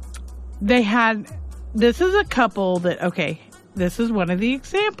 This is a couple that, this is one of the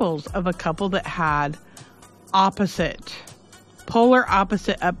examples of a couple that had polar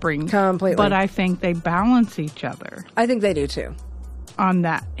opposite upbringing. Completely. But I think they balance each other. I think they do too. On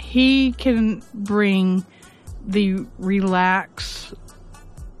that. He can bring the relax,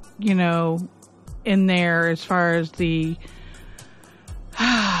 in there as far as the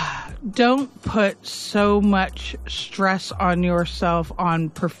don't put so much stress on yourself on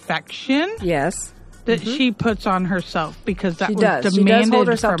perfection. Yes. That she puts on herself because that was demanded She does hold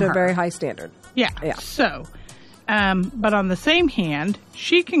herself from to her. a very high standard. Yeah. So, but on the same hand,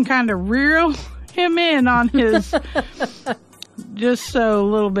 she can kind of reel him in on his just so a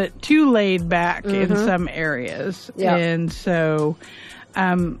little bit too laid back in some areas. Yeah. And so,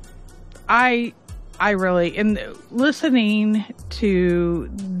 I really, in listening to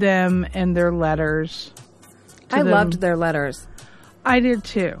them and their letters. I loved their letters. I did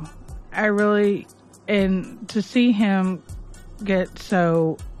too. I really, and to see him get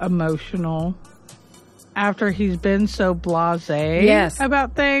so emotional after he's been so blasé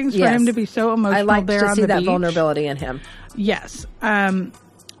about things, for him to be so emotional. I like there to on see the that beach. vulnerability in him. Yes.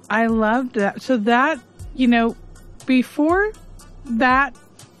 I loved that. So that, before that,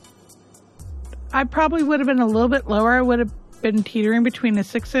 I probably would have been a little bit lower. I would have been teetering between a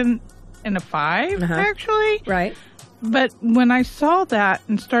 6 and a 5, actually. Right. But when I saw that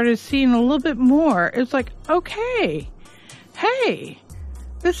and started seeing a little bit more, it's like, okay, hey,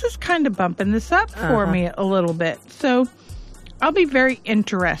 this is kind of bumping this up for me a little bit. So I'll be very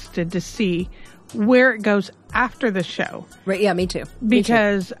interested to see where it goes after the show. Right. Yeah, me too.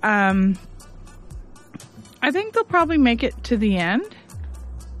 Because I think they'll probably make it to the end.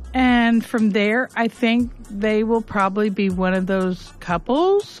 And from there, I think they will probably be one of those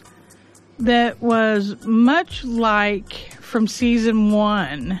couples that was much like from season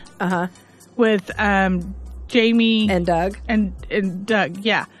 1 with Jamie and Doug. And Doug,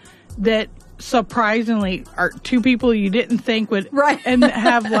 yeah. That surprisingly are two people you didn't think would and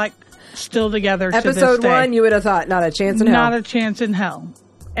have like still together to this day. Episode 1, you would have thought, not a chance in hell. Not a chance in hell.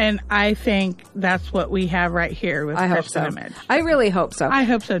 And I think that's what we have right here with Kristen and Mitch. I really hope so. I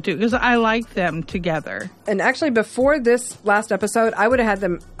hope so too, because I like them together. And actually, before this last episode, I would have had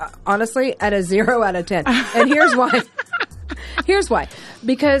them, honestly, at a 0 out of 10. And here's why. Here's why.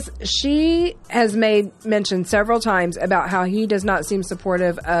 Because she has made mention several times about how he does not seem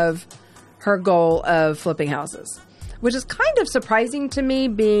supportive of her goal of flipping houses. Which is kind of surprising to me,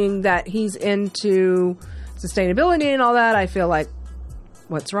 being that he's into sustainability and all that. I feel like,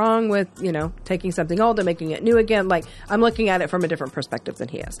 what's wrong with, taking something old and making it new again? Like, I'm looking at it from a different perspective than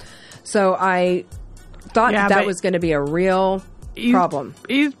he is. So I thought that was going to be a real problem.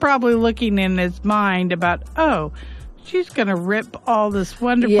 He's probably looking in his mind about, she's going to rip all this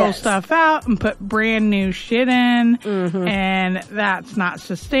wonderful stuff out and put brand new shit in, and that's not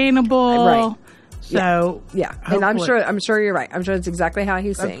sustainable. Right. So and I'm sure you're right. I'm sure it's exactly how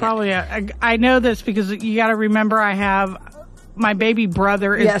he's saying probably it. I know this because you got to remember I have my baby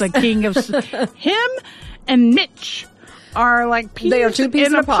brother is the king of him and Mitch are like peas they are two peas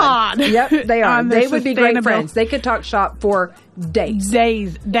in a pod. Yep, they are. They would be great friends. They could talk shop for days.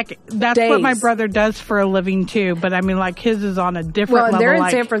 That's what my brother does for a living too. But I mean, like his is on a different level. They're in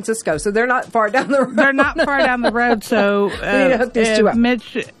San Francisco, so they're not far down the road. They're not far down the road. So we need to hook these two up.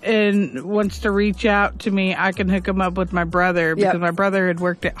 Mitch wants to reach out to me, I can hook him up with my brother because my brother had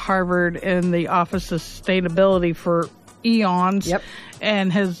worked at Harvard in the Office of Sustainability for eons,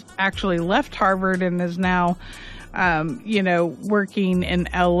 and has actually left Harvard and is now working in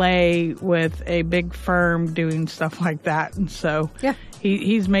LA with a big firm doing stuff like that. And so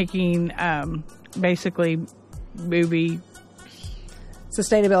he's making basically movie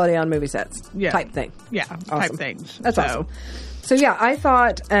sustainability on movie sets type thing. Yeah, awesome. Type things. That's awesome. So I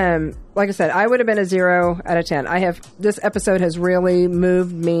thought, like I said, I would have been a 0 out of 10. This episode has really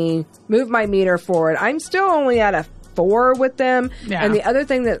moved my meter forward. I'm still only at a 4 with them. Yeah. And the other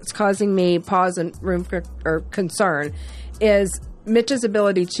thing that's causing me pause and room for concern is Mitch's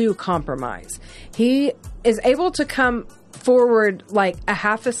ability to compromise. He is able to come forward like a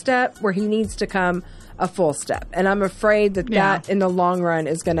half a step where he needs to come a full step. And I'm afraid that in the long run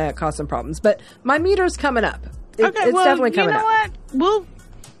is going to cause some problems. But my meter's coming up. It's definitely coming up. You know what?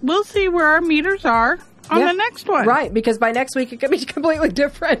 We'll see where our meters are on the next one. Right, because by next week it could be completely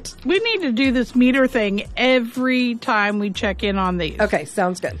different. We need to do this meter thing every time we check in on these. Okay,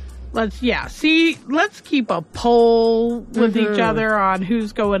 sounds good. Let's keep a poll with each other on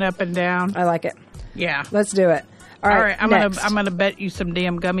who's going up and down. I like it. Yeah. Let's do it. All right, I'm gonna bet you some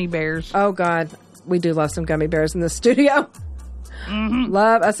damn gummy bears. Oh God, we do love some gummy bears in the studio.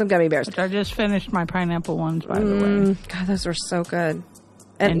 Love us some gummy bears. Which I just finished my pineapple ones, by the way. God, those are so good.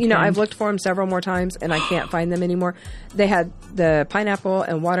 And I've looked for them several more times, and I can't find them anymore. They had the pineapple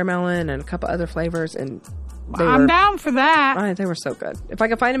and watermelon and a couple other flavors, and I'm down for that. They were so good. If I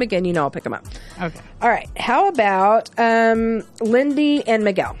can find them again, I'll pick them up. Okay. All right. How about Lindy and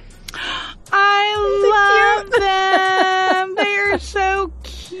Miguel? I love them. They are so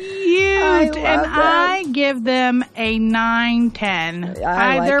cute. I give them a 9/10.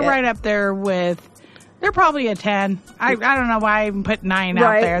 They're right up there with... They're probably a 10. I don't know why I even put 9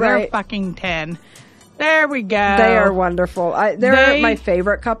 out there. They're fucking 10. There we go. They are wonderful. They're my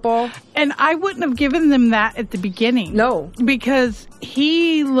favorite couple. And I wouldn't have given them that at the beginning. No. Because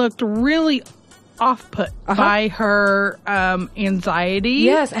he looked really off-put by her anxiety.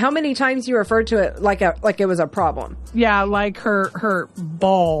 Yes. How many times you referred to it like it was a problem? Yeah, like her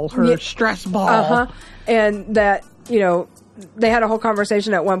ball, her stress ball. And that, they had a whole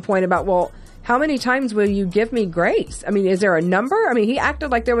conversation at one point about, how many times will you give me grace? I mean, is there a number? I mean, he acted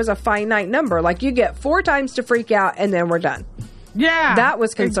like there was a finite number. Like, you get 4 times to freak out, and then we're done. Yeah. That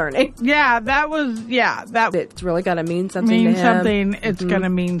was concerning. It's really got to mean something to him. It's going to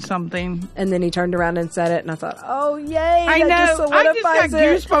mean something. And then he turned around and said it, and I thought, oh, yay. I know. I just got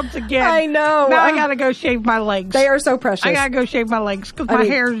goosebumps again. I know. Now I got to go shave my legs. They are so precious. I got to go shave my legs because my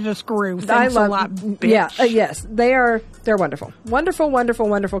hair just grew. Thanks a lot, bitch. Yeah, yes. They're wonderful. Wonderful, wonderful,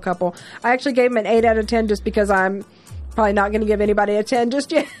 wonderful couple. I actually gave them an 8 out of 10 just because I'm probably not going to give anybody a 10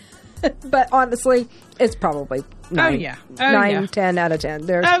 just yet. But honestly, it's probably 9. 10 out of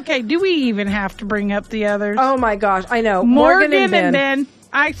 10. Okay, do we even have to bring up the others? Oh my gosh, I know. Morgan and Ben.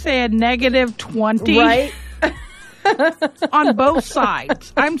 I said -20. Right. On both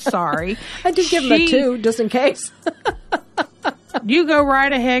sides. I'm sorry. I did give them a 2 just in case. You go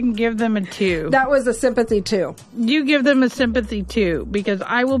right ahead and give them a 2. That was a sympathy 2. You give them a sympathy 2 because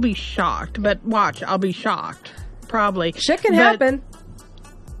I will be shocked. But watch, I'll be shocked. Probably. Shit can happen.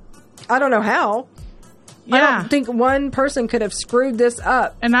 I don't know how. Yeah. I don't think one person could have screwed this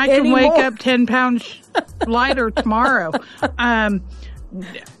up. And I can wake up 10 pounds lighter tomorrow.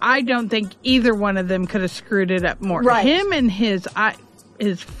 I don't think either one of them could have screwed it up more. Right. Him and his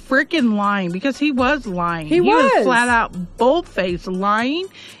freaking lying, because he was lying. He was flat out bold-faced lying.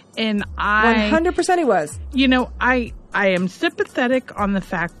 And 100% he was. I am sympathetic on the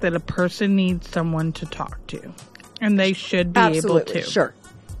fact that a person needs someone to talk to. And they should be able to. Sure.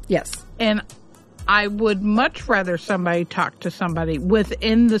 Yes. And I would much rather somebody talk to somebody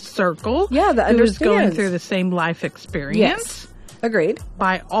within the circle that who's understands. going through the same life experience Agreed.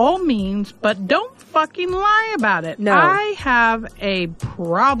 By all means, but don't fucking lie about it. No. I have a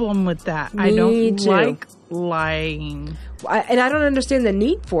problem with that. I don't like lying. And I don't understand the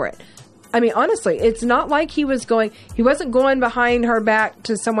need for it. I mean, honestly, it's not like he wasn't going behind her back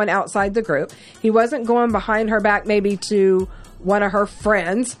to someone outside the group. He wasn't going behind her back maybe to one of her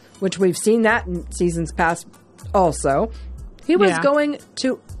friends, which we've seen that in seasons past also. He was going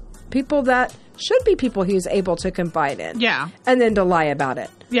to people that should be people he's able to confide in. Yeah. And then to lie about it.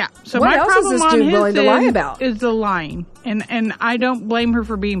 Yeah. So what my else problem is this dude willing to lie about? Is the lying. And I don't blame her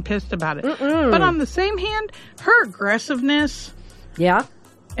for being pissed about it. But on the same hand, her aggressiveness Yeah.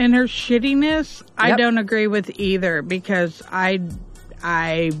 and her shittiness, I don't agree with either, because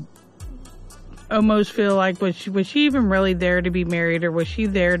I almost feel like was she even really there to be married, or was she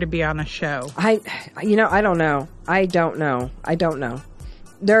there to be on a show? I don't know. I don't know.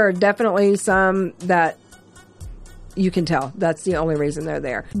 There are definitely some that you can tell. That's the only reason they're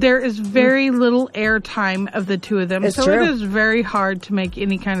there. There is very little airtime of the two of them, It's so true. it is very hard to make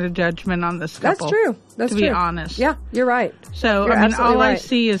any kind of judgment on this couple. That's true. That's to true. be honest. Yeah, you're right. So, You're I mean, absolutely all I right.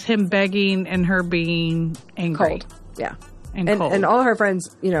 see is him begging and her being angry. Cold. Yeah. And cold. And all her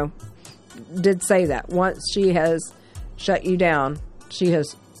friends, did say that. Once she has shut you down, she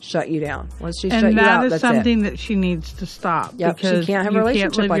has shut you down. Once she shut you out, that is that's something it. that she needs to stop. Yep, she because can't have a you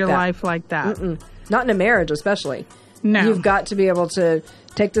relationship can't live like your that. life like that. Not in a marriage, especially. No. You've got to be able to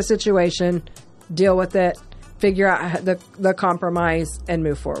take the situation, deal with it, figure out the compromise, and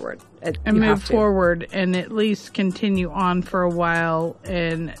move forward. And you move have to. forward and at least continue on for a while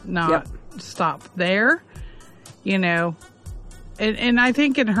and not stop there, And I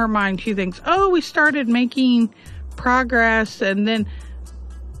think in her mind, she thinks, oh, we started making progress, and then...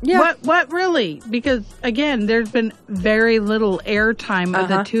 Yeah. What really? Because, again, there's been very little airtime of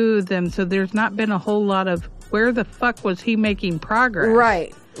the two of them, so there's not been a whole lot of, where the fuck was he making progress?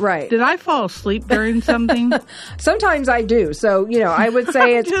 Right. Did I fall asleep during something? Sometimes I do. So, I would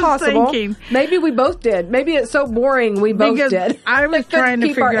say it's Just possible. thinking. Maybe we both did. Maybe it's so boring we both Because did. I was trying to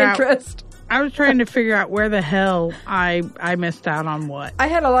keep figure our out... interest. I was trying to figure out where the hell I missed out on what. I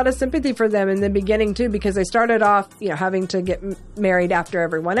had a lot of sympathy for them in the beginning, too, because they started off, having to get married after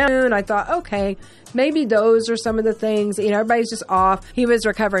everyone else. And I thought, okay, maybe those are some of the things. Everybody's just off. He was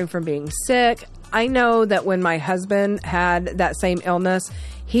recovering from being sick. I know that when my husband had that same illness,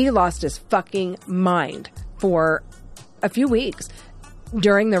 he lost his fucking mind for a few weeks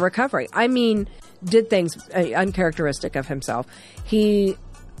during the recovery. I mean, did things uncharacteristic of himself. He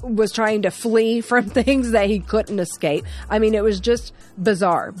was trying to flee from things that he couldn't escape. I mean, it was just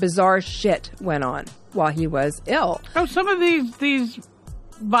bizarre. Bizarre shit went on while he was ill. Oh, some of these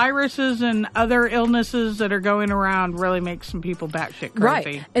viruses and other illnesses that are going around really make some people batshit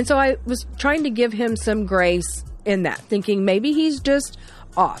crazy. Right. And so I was trying to give him some grace in that, thinking maybe he's just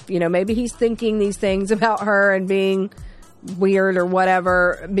off. Maybe he's thinking these things about her and being weird or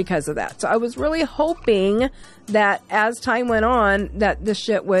whatever because of that. So I was really hoping that as time went on that this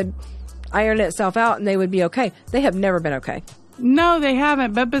shit would iron itself out and they would be okay. They have never been okay. No, they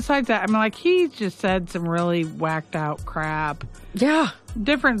haven't. But besides that, I mean, he just said some really whacked out crap. Yeah.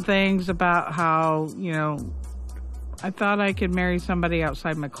 Different things about how, I thought I could marry somebody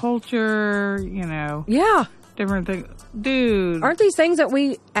outside my culture, Yeah. different things. Dude. Aren't these things that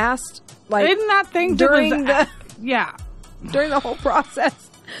we asked Isn't that things during that was, the during the whole process?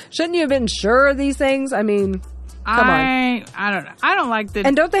 Shouldn't you have been sure of these things? I mean, come on. I don't know. I don't like the...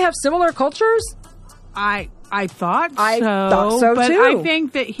 And don't they have similar cultures? I thought so. I thought so, but too. I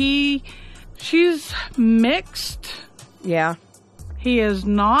think that she's mixed. Yeah. He is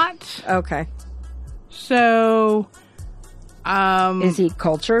not. Okay. So, Is he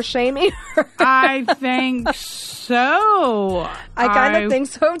culture shaming? I think so. I kind of think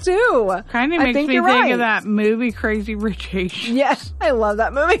so too. Kind of makes me think of that movie, Crazy Rich Asians. Yes, I love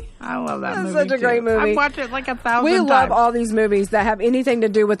that movie. I love that That's movie. such a great movie. I've watched it like 1,000 We times. love all these movies that have anything to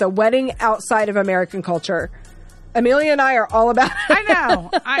do with a wedding outside of American culture. Amelia and I are all about it. I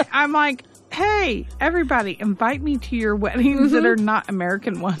know. I'm like, hey, everybody, invite me to your weddings that are not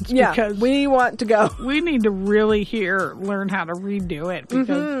American ones. Yeah, because we want to go. we need to really learn how to redo it,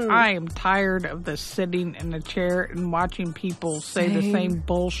 because I am tired of the sitting in a chair and watching people say the same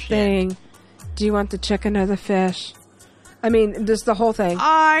bullshit. Thing. Do you want the chicken or the fish? I mean, just the whole thing.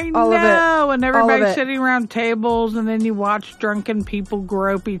 I All of it. know, and All of everybody's it. sitting around tables, and then you watch drunken people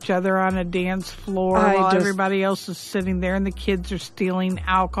grope each other on a dance floor while everybody else is sitting there, and the kids are stealing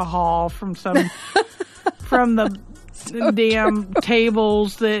alcohol from from the damn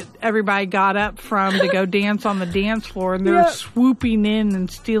tables that everybody got up from to go dance on the dance floor, and they're swooping in and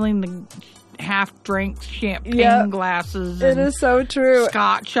stealing the half drinks, champagne glasses. It is so true.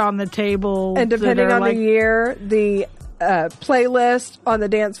 Scotch on the table. And depending on the year, the playlist on the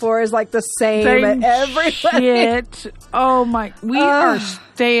dance floor is like the same at every shit. Oh my, we are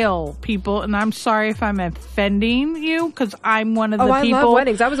stale people, and I'm sorry if I'm offending you, because I'm one of the people. I love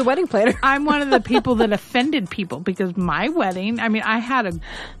weddings. I was a wedding planner. I'm one of the people that offended people, because my wedding, I mean, I had a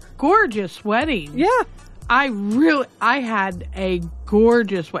gorgeous wedding. Yeah. I had a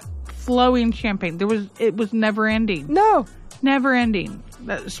gorgeous flowing champagne. It was never ending. No. Never ending.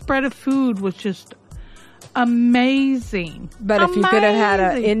 The spread of food was just amazing. But if you could have had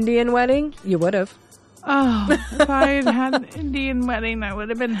an Indian wedding, you would have. Oh, if I had had an Indian wedding, I would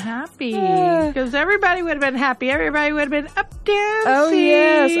have been happy. Because everybody would have been happy. Everybody would have been up dancing. Oh,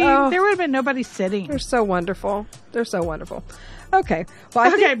 yes. Oh. There would have been nobody sitting. They're so wonderful. They're so wonderful. Okay. Well, I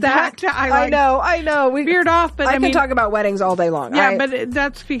think back to I know. We veered off, but I can talk about weddings all day long. Yeah, but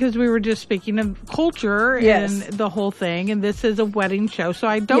that's because we were just speaking of culture and the whole thing, and this is a wedding show, so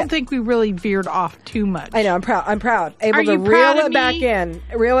I don't think we really veered off too much. I know. I'm proud. Able to reel it back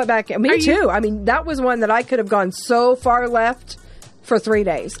in. Me too. I mean, that was one that I could have gone so far left for 3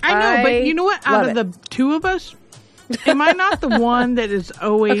 days. I know, but you know what? Out of the two of us, am I not the one that is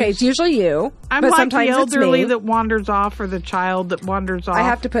always... Okay, it's usually you. I'm but like sometimes the elderly it's me. that wanders off, or the child that wanders off. I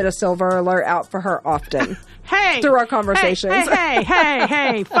have to put a silver alert out for her often. Hey! Through our conversations.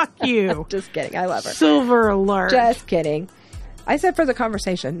 Hey, fuck you. Just kidding. I love her. Silver alert. Just kidding. I said for the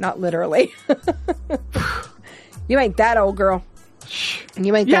conversation, not literally. You ain't that old, girl.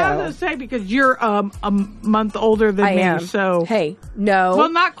 You ain't that old. Yeah, I was going to say, because you're a month older than me, am. so... Hey, no. Well,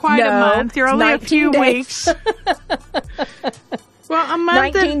 not quite a month. You're only a few weeks. Well, a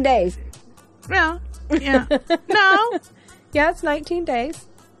month 19 days. Yeah. No. Yeah, it's 19 days.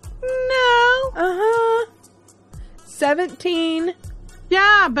 No. Uh-huh. 17.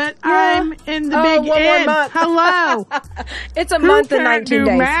 Yeah, but I'm in the big one end. more month. Hello. It's a month and 19 do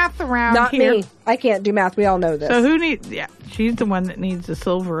days. Math around Not here. me. I can't do math. We all know this. So who needs... Yeah, she's the one that needs the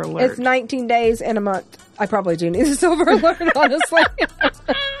silver alert. It's 19 days and a month. I probably do need the silver alert, honestly.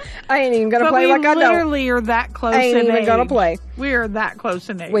 I ain't even going to play like I don't. We literally are that close in age. I ain't even going to play. We are that close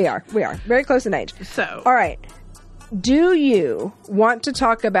in age. We are. Very close in age. So. All right. Do you want to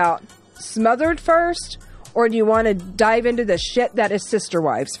talk about Smothered first, or do you want to dive into the shit that is Sister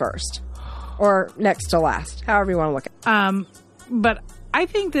Wives first? Or next to last? However you want to look at it. But I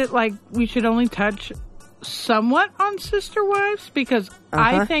think that, like, we should only touch somewhat on Sister Wives, because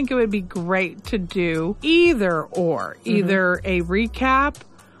I think it would be great to do either or. Either a recap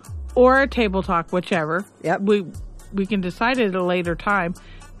or a table talk, whichever. Yep. We can decide at a later time,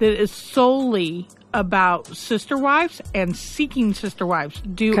 that is solely about Sister Wives and Seeking Sister Wives.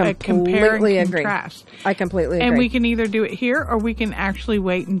 Do a compare and contrast. I completely agree. And we can either do it here, or we can actually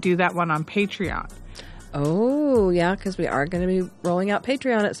wait and do that one on Patreon. Oh, yeah, because we are going to be rolling out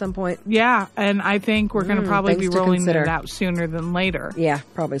Patreon at some point. Yeah, and I think we're going to probably be rolling it out sooner than later. Yeah,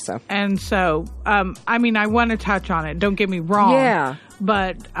 probably so. And so, I mean, I want to touch on it. Don't get me wrong. Yeah.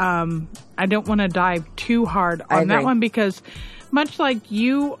 But I don't want to dive too hard on that one, because much like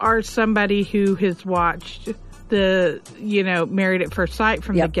you are somebody who has watched the, Married at First Sight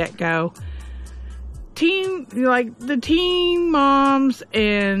from the get-go, the teen moms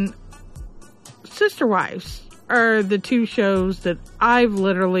and Sister Wives are the two shows that I've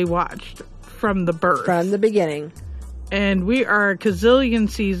literally watched from the birth. From the beginning. And we are a gazillion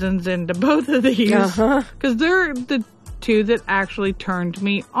seasons into both of these. Because they're the two that actually turned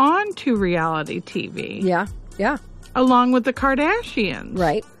me on to reality TV. Yeah. Along with the Kardashians.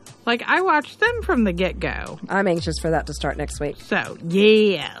 Right. Like, I watched them from the get-go. I'm anxious for that to start next week. So,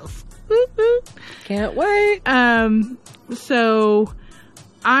 yes. Can't wait. So,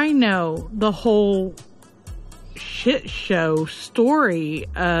 I know the whole shit show story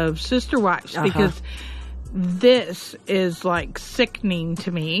of Sister Wives, because this is, like, sickening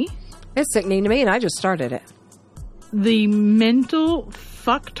to me. It's sickening to me, and I just started it. The mental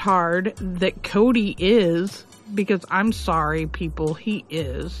fucktard that Cody is, because I'm sorry, people, he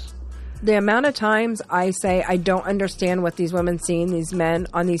is. The amount of times I say I don't understand what these women see in these men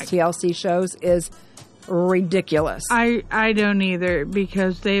on these TLC shows is ridiculous. I don't either,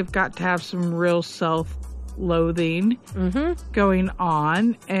 because they've got to have some real self-loathing going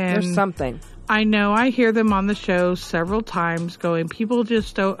on. And there's something. I know I hear them on the show several times going, people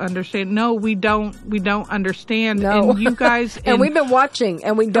just don't understand. No, we don't understand. No. And you guys... and we've been watching,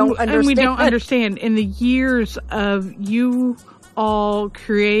 and we don't understand. And we don't understand. In the years of you all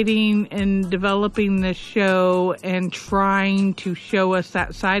creating and developing this show and trying to show us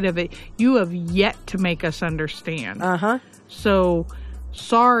that side of it, you have yet to make us understand. Uh-huh. So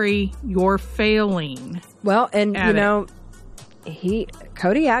sorry, you're failing. Well, and at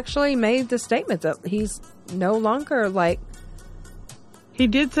Cody actually made the statement that he's no longer like. He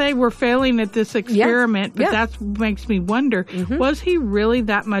did say we're failing at this experiment, but that makes me wonder, was he really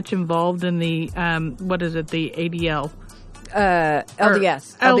that much involved in the, what is it, the ADL?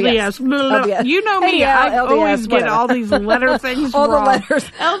 LDS. LDS. LDS. You know me. ADL, I LDS, always get whatever. all these letter things All wrong. the letters.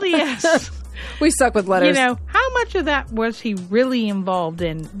 LDS. We suck with letters. How much of that was he really involved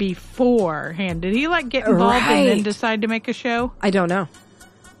in beforehand? Did he get involved and then decide to make a show? I don't know.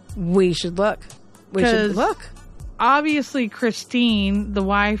 We should look. We should look. Obviously, Christine, the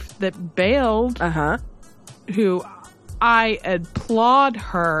wife that bailed, who I applaud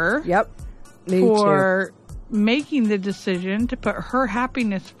her Me for making the decision to put her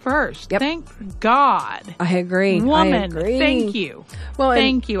happiness first. Thank God. I agree. Woman, thank you. Well,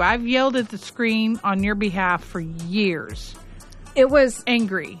 thank you. I've yelled at the screen on your behalf for years. It was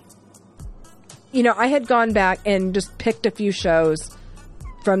angry. I had gone back and just picked a few shows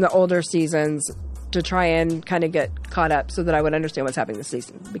from the older seasons to try and kind of get caught up so that I would understand what's happening this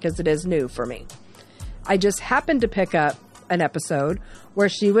season, because it is new for me. I just happened to pick up an episode where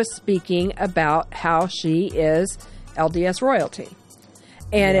she was speaking about how she is LDS royalty.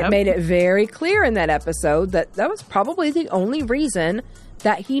 And it made it very clear in that episode that that was probably the only reason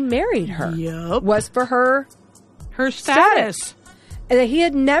that he married her was for her status. And that he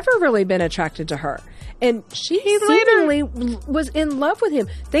had never really been attracted to her. And she seemingly was in love with him.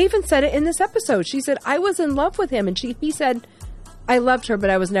 They even said it in this episode. She said, I was in love with him. And he said, I loved her,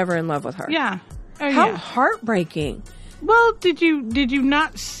 but I was never in love with her. Yeah. How heartbreaking. Well, did you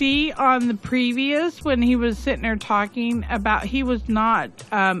not see on the previous when he was sitting there talking about he was not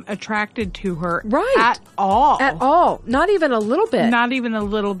attracted to her at all. At all. Not even a little bit. Not even a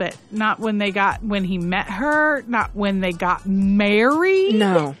little bit. Not when he met her, not when they got married.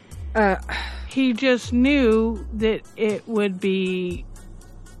 No. He just knew that it would be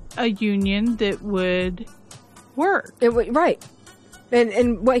a union that would work. Right.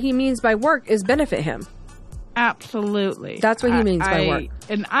 And what he means by work is benefit him. Absolutely. That's what he means by work.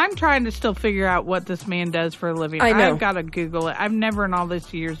 And I'm trying to still figure out what this man does for a living. I know. I've got to Google it. I've never in all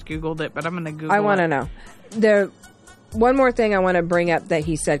these years Googled it, but I'm going to Google it. I want to know. One more thing I want to bring up that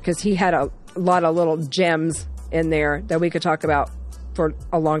he said, because he had a lot of little gems in there that we could talk about for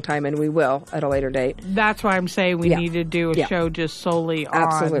a long time, and we will at a later date. That's why I'm saying we need to do a show just solely on.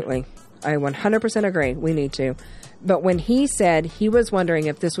 Absolutely. I 100% agree. We need to. But when he said he was wondering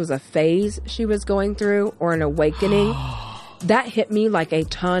if this was a phase she was going through or an awakening, that hit me like a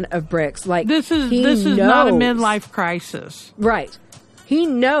ton of bricks. Like, this is not a midlife crisis. Right. He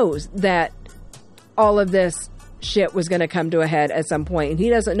knows that all of this shit was going to come to a head at some point. And he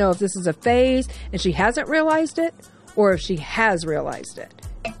doesn't know if this is a phase and she hasn't realized it, or if she has realized it.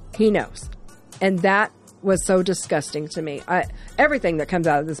 He knows. And that was so disgusting to me. Everything that comes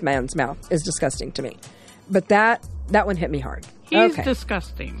out of this man's mouth is disgusting to me. But that one hit me hard. He's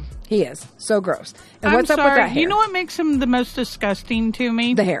disgusting. He is. So gross. And what's up with that hair? You know what makes him the most disgusting to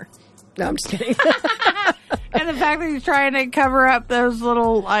me? The hair. No, I'm just kidding. And the fact that he's trying to cover up those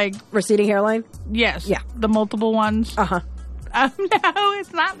little, receding hairline? Yes. Yeah. The multiple ones. Uh-huh. No,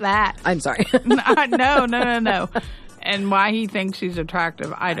 it's not that. I'm sorry. No. And why he thinks he's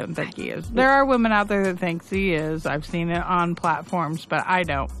attractive, I don't think he is. There are women out there that thinks he is. I've seen it on platforms, but I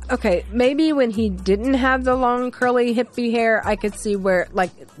don't. Okay, maybe when he didn't have the long, curly, hippie hair, I could see where,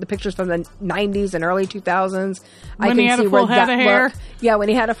 the pictures from the 90s and early 2000s. When he had a full head of hair? Yeah, when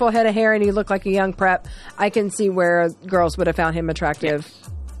he had a full head of hair and he looked like a young prep, I can see where girls would have found him attractive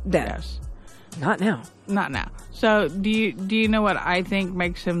then. Yes. Not now. Not now. So, do you know what I think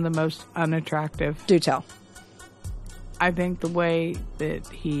makes him the most unattractive? Do tell. I think the way that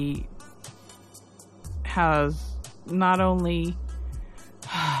he has not only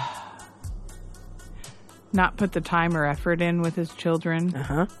not put the time or effort in with his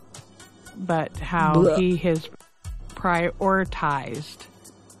children, but how he has prioritized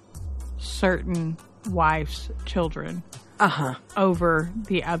certain wives' children over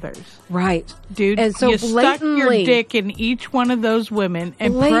the others. Right. Dude, and so you stuck your dick in each one of those women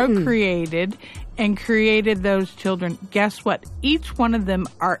and procreated and created those children. Guess what? Each one of them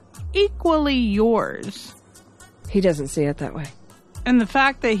are equally yours. He doesn't see it that way. And the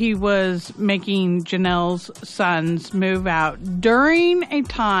fact that he was making Janelle's sons move out during a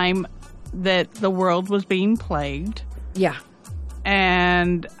time that the world was being plagued. Yeah.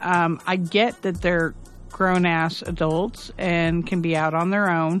 And I get that they're grown-ass adults and can be out on their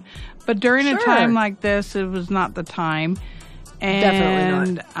own. But during a time like this, it was not the time. And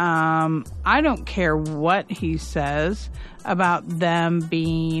Definitely not. I don't care what he says about them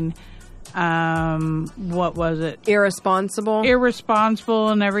being, what was it? Irresponsible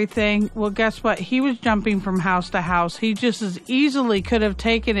And everything. Well, guess what? He was jumping from house to house. He just as easily could have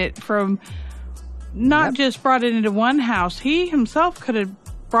taken it from, not just brought it into one house. He himself could have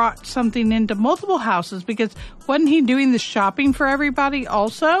brought something into multiple houses, because wasn't he doing the shopping for everybody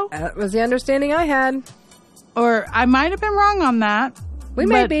also? That was the understanding I had. Or I might have been wrong on that. We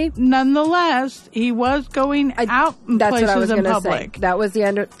may be. Nonetheless, he was going out in That's places what I was in going to say. public. That was the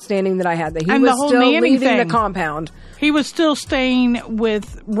understanding that I had, that he And the was whole still nanny leaving thing. the compound. He was still staying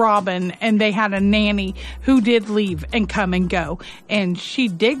with Robin, and they had a nanny who did leave and come and go. And she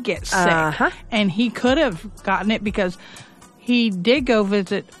did get sick. And he could have gotten it because he did go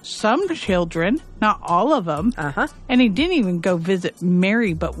visit some children, not all of them. And he didn't even go visit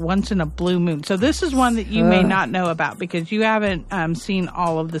Mary but once in a blue moon. So this is one that you may not know about because you haven't seen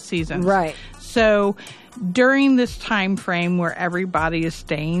all of the seasons. Right. So during this time frame where everybody is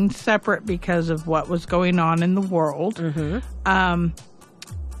staying separate because of what was going on in the world,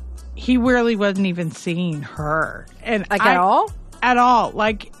 he really wasn't even seeing her. And at all? At all.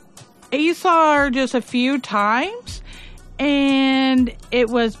 Like, he saw her just a few times. And it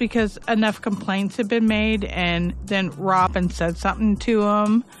was because enough complaints had been made, and then Robin said something to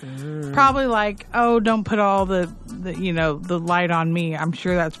him. Probably like, oh, don't put all the light on me. I'm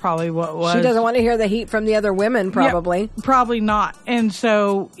sure that's probably what it was. She doesn't want to hear the heat from the other women, probably. Yeah, probably not. And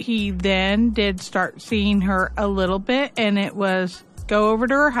so he then did start seeing her a little bit, and it was go over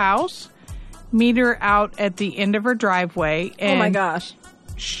to her house, meet her out at the end of her driveway. And oh, my gosh.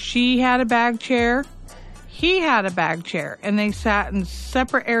 She had a bag chair. He had a bag chair, and they sat in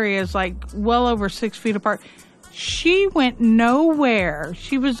separate areas, like well over 6 feet apart. She went nowhere.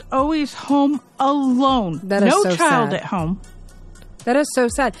 She was always home alone. That is no so child sad. at home. That is so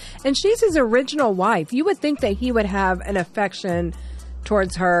sad. And she's his original wife. You would think that he would have an affection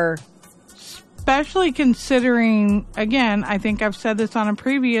towards her. Especially considering, again, I think I've said this on a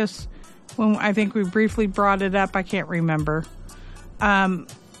previous, when I think we briefly brought it up, I can't remember,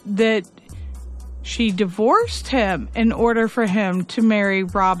 that she divorced him in order for him to marry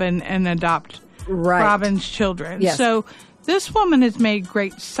Robin and adopt Robin's children. Yes. So this woman has made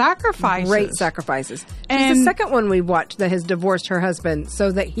great sacrifices. Great sacrifices. And she's the second one we've watched that has divorced her husband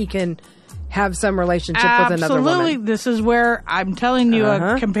so that he can have some relationship with another woman. Absolutely. This is where I'm telling you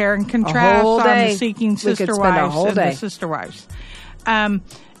a compare and contrast on the Seeking Sister Wives and the Sister Wives. And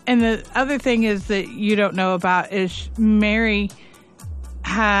the other thing is that you don't know about is Mary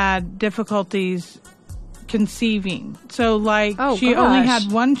had difficulties conceiving. So, like, she only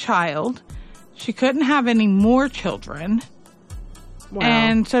had one child. She couldn't have any more children. Wow.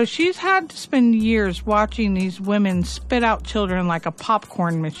 And so she's had to spend years watching these women spit out children like a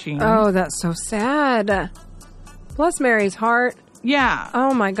popcorn machine. Oh, that's so sad. Bless Mary's heart. Yeah.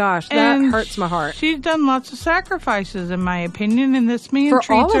 Oh, my gosh. That hurts my heart. She's done lots of sacrifices, in my opinion, and this man for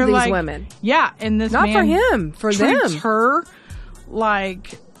treats all her of these like... women. Yeah, and this Not man... for him, for treats them. her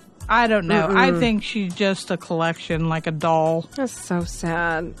like... I don't know. I think she's just a collection, like a doll. That's so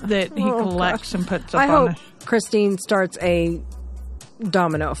sad. That he collects and puts up I on hope Christine starts a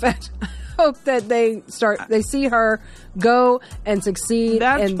domino effect. I hope that they see her go and succeed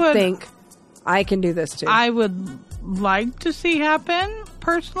and think, I can do this too. I would like to see happen,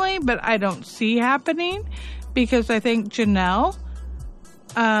 personally, but I don't see happening because I think Janelle,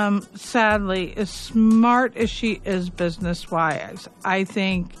 sadly, as smart as she is business-wise, I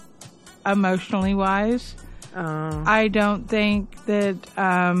think emotionally wise, I don't think that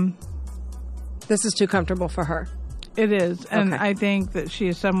this is too comfortable for her. It is, and I think that she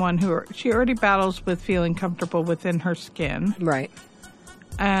is someone she already battles with feeling comfortable within her skin, right?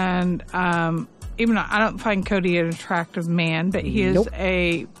 And even though I don't find Cody an attractive man, but he is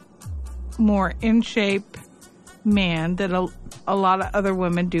a more in shape man that a lot of other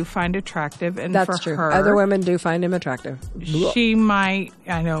women do find attractive, and that's for true. her, other women do find him attractive. She might.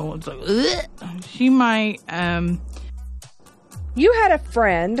 I know. It's like, she might. You had a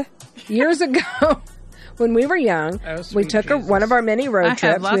friend years ago when we were young. Oh, we took one of our many road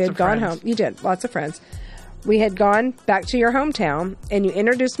trips. We had gone friends. home. You did, lots of friends. We had gone back to your hometown, and you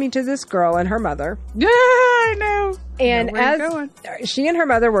introduced me to this girl and her mother. Yeah, I know. And as she and her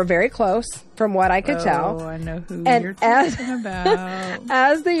mother were very close, from what I could tell. Oh, I know who you're talking about.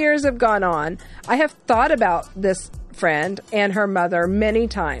 As the years have gone on, I have thought about this friend and her mother many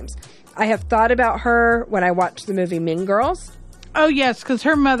times. I have thought about her when I watched the movie Mean Girls. Oh, yes, because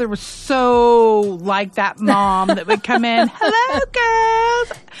her mother was so like that mom that would come in, hello,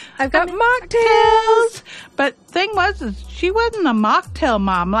 girls. I've got mocktails. But thing was, is she wasn't a mocktail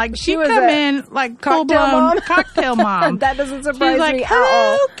mom. Like, she'd was come a in like cocktail full-blown mom? cocktail mom. That doesn't surprise She's like, me at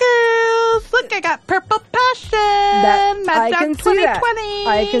hello, all. girls. Look, I got Purple Passion. I can see 2020. that.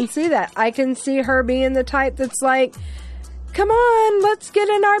 I can see that. I can see her being the type that's like, come on, let's get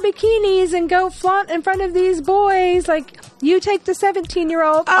in our bikinis and go flaunt in front of these boys. Like, you take the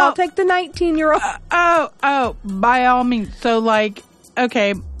 17-year-old, I'll take the 19-year-old. By all means. So, like,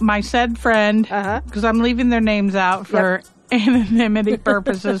 okay, my said friend, because I'm leaving their names out for anonymity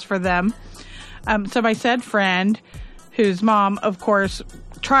purposes for them. So my said friend, whose mom, of course,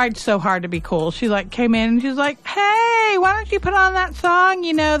 tried so hard to be cool. She, like, came in and she's like, hey, why don't you put on that song,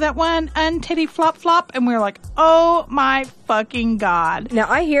 you know, that one, Untitty Flop Flop? And we were like, oh my fucking God. Now,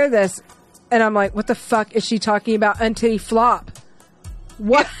 I hear this, and I'm like, what the fuck is she talking about? Untitty Flop.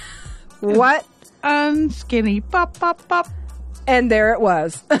 What? What? Unskinny pop, pop, pop. And there it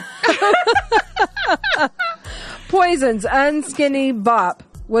was. Poison's Unskinny Bop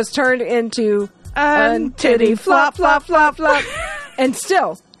was turned into Untitty Flop, Flop, Flop, Flop. And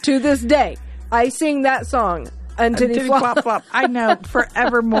still, to this day, I sing that song, Untitty Flop, Flop, Flop. I know,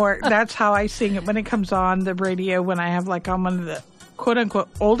 forevermore. That's how I sing it when it comes on the radio, when I have, like, on one of the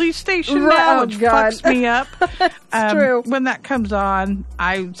quote-unquote oldie station now, which fucks me up. It's true. When that comes on,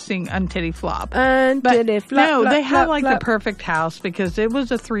 I sing Untitty Flop. Untitty Flop, no, flop, they had, flop, like, flop. the perfect house because it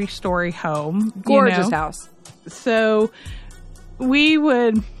was a 3-story home. Gorgeous house. So we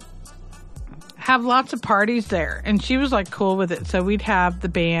would have lots of parties there, and she was, like, cool with it. So we'd have the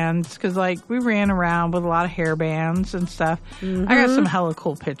bands, because, like, we ran around with a lot of hair bands and stuff. I got some hella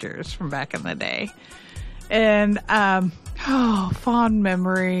cool pictures from back in the day. And, fond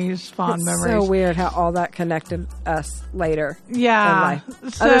memories. So weird how all that connected us later Yeah. in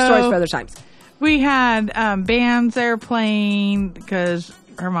life. Other stories for other times. We had bands there playing because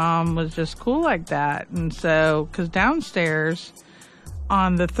her mom was just cool like that. And so, because downstairs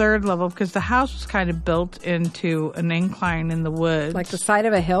on the 3rd level, because the house was kind of built into an incline in the woods. Like the side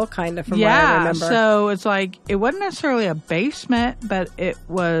of a hill, kind of, from what I remember. So it's like, it wasn't necessarily a basement, but it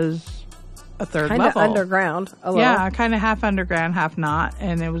was a 3rd kind level. of underground a little. Yeah, kind of half underground, half not.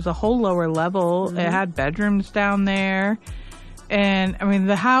 And it was a whole lower level. It had bedrooms down there. And, I mean,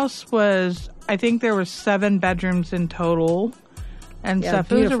 the house was, I think there was 7 bedrooms in total and stuff.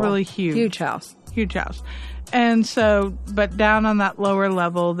 Beautiful. It was a really huge house. Huge house. And so, but down on that lower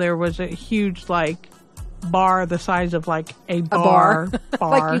level, there was a huge, like, bar the size of, like, a bar.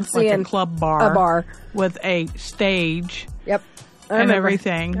 Like you'd see like in a club bar. a bar. With a stage. Yep. And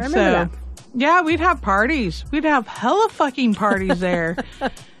everything. I remember that. Yeah, we'd have parties. We'd have hella fucking parties there.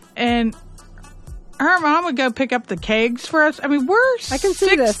 And her mom would go pick up the kegs for us. I mean, we're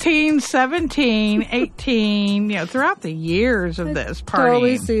 16, 17, 18, you know, throughout the years of this partying.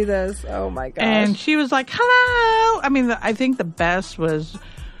 Totally see this. Oh, my gosh. And she was like, hello. I mean, I think the best was,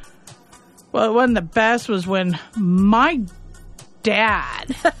 well, it wasn't the best, was when my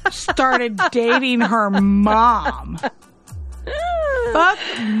dad started dating her mom. Fuck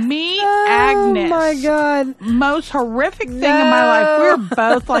me, Agnes. Oh, my God. Most horrific thing in my life. We were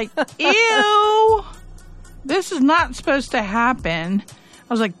both like, ew. This is not supposed to happen.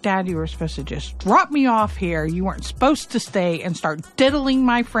 I was like, Dad, you were supposed to just drop me off here. You weren't supposed to stay and start diddling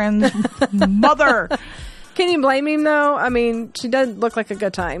my friend's mother. Can you blame him, though? I mean, she doesn't look like a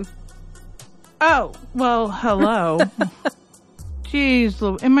good time. Oh, well, hello.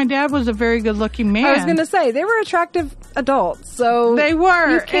 Jeez, and my dad was a very good-looking man. I was going to say, they were attractive adults, so they were.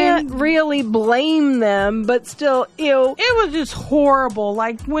 You can't really blame them, but still, ew. It was just horrible.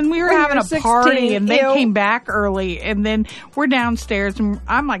 Like, when we were having a 16, party and they ew. came back early, and then we're downstairs, and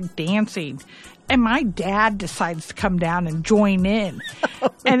I'm, like, dancing. And my dad decides to come down and join in.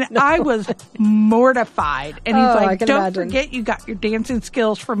 And no. I was mortified. And he's like, don't forget you got your dancing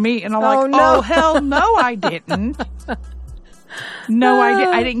skills from me. And I'm like, no. Oh, hell no, I didn't. No,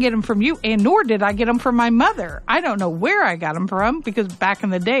 I didn't get them from you, and nor did I get them from my mother. I don't know where I got them from, because back in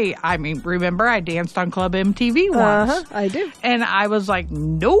the day, I mean, remember I danced on Club MTV once. I do. And I was like,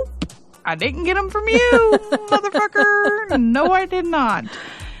 nope, I didn't get them from you, motherfucker. No, I did not.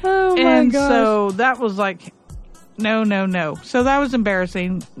 Oh, my and gosh. so that was like, no. So that was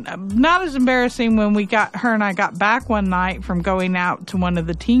embarrassing. Not as embarrassing when her and I got back one night from going out to one of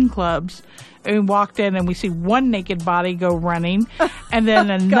the teen clubs. And we walked in and we see one naked body go running, and then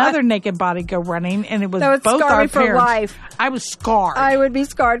another naked body go running, and it was both our parents. For life. I was scarred. I would be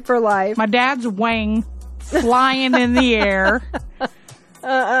scarred for life. My dad's wang flying in the air.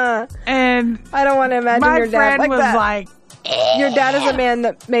 And I don't want to imagine your dad like that. My friend was like, Your dad is a man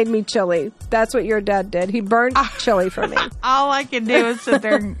that made me chili. That's what your dad did. He burned chili for me. All I can do is sit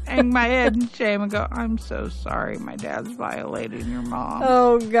there and hang my head in shame and go, I'm so sorry my dad's violating your mom.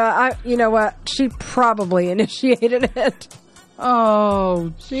 Oh, God. You know what? She probably initiated it.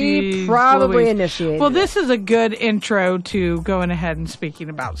 Oh, she probably initiated Well, this is a good intro to going ahead and speaking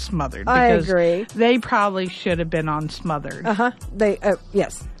about Smothered. I agree. They probably should have been on Smothered.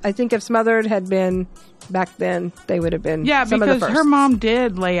 Yes. I think if Smothered had been back then, they would have been some of the because first. her mom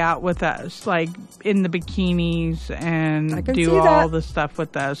did lay out with us, like in the bikinis and do all the stuff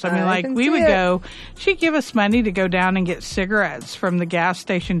with us. I mean, like we would go, she'd give us money to go down and get cigarettes from the gas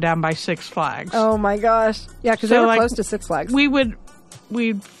station down by Six Flags. Oh my gosh. Yeah, because they were close to Six Flags.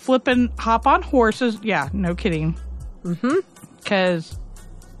 We'd flip and hop on horses. Yeah, no kidding. Because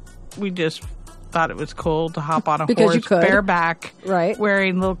we just thought it was cool to hop on a horse you could. bareback, right?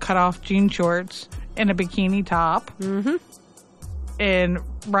 Wearing little cutoff jean shorts and a bikini top, and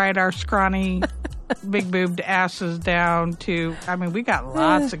ride our scrawny, big boobed asses down to. I mean, we got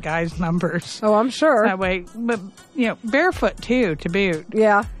lots of guys' numbers. Oh, I'm sure that way, but barefoot too to boot.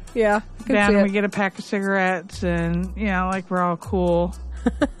 Yeah. Down and we get a pack of cigarettes, and like we're all cool.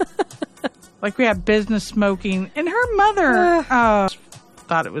 Like we have business smoking, and her mother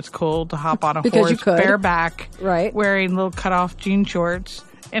thought it was cool to hop on a horse bareback, right? Wearing little cutoff jean shorts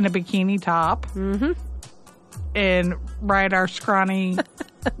and a bikini top, and ride our scrawny,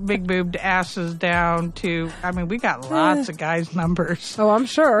 big boobed asses down to. I mean, we got lots of guys' numbers. Oh, I'm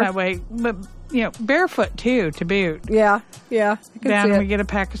sure that way, but barefoot too to boot. Yeah. Down and we get a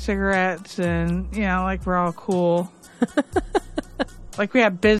pack of cigarettes, and like we're all cool. Like we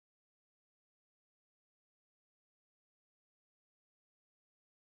have business.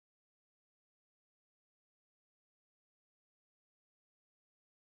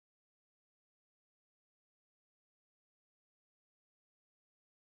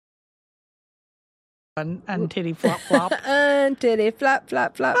 Titty flop flop. Titty flop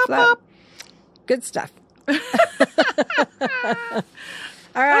flop flop flop. Good stuff. All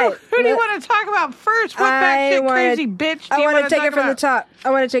right. Who do you want to talk about first? What batshit crazy bitch do you want to take it from the top. I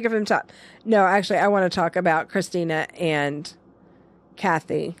want to take it from the top. No, actually, I want to talk about Christina and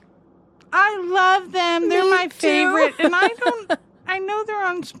Kathy. I love them. They're my favorite. And I know they're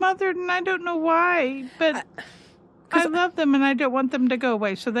on Smothered, and I don't know why, but I love them, and I don't want them to go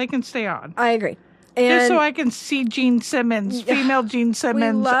away, so they can stay on. I agree. Just so I can see Gene Simmons, female Gene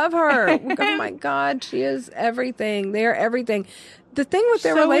Simmons. We love her. Oh my God, she is everything. They are everything. The thing with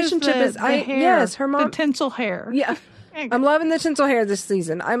their relationship is, her mom, the tinsel hair. Yeah, I'm loving the tinsel hair this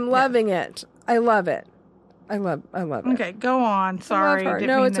season. I'm loving it. I love it. I love it. Okay, go on. Sorry,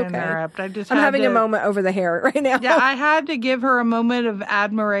 no, it's okay. Interrupt. I'm having a moment over the hair right now. Yeah, I had to give her a moment of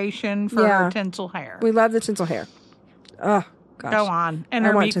admiration for her tinsel hair. We love the tinsel hair. Oh. Gosh. Go on. And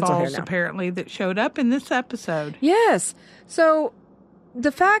her meatballs, apparently, that showed up in this episode. Yes. So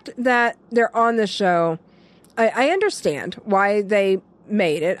the fact that they're on the show, I understand why they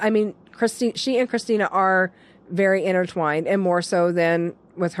made it. I mean, she and Christina are very intertwined, and more so than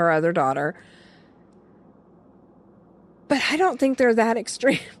with her other daughter. But I don't think they're that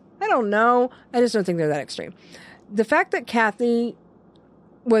extreme. I don't know. I just don't think they're that extreme. The fact that Kathy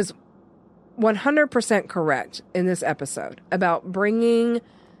was 100% correct in this episode about bringing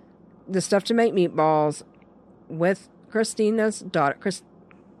the stuff to make meatballs with Christina's daughter,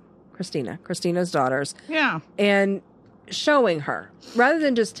 Christina's daughters. Yeah. And showing her rather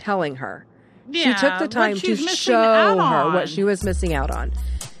than just telling her. Yeah, she took the time to show her what she was missing out on.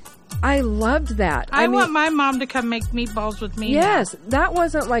 I loved that. I mean, want my mom to come make meatballs with me. Yes, that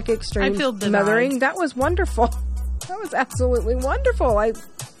wasn't like extreme mothering. That was wonderful. That was absolutely wonderful.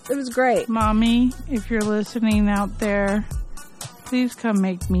 It was great. Mommy, if you're listening out there, please come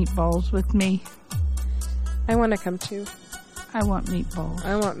make meatballs with me. I want to come too. I want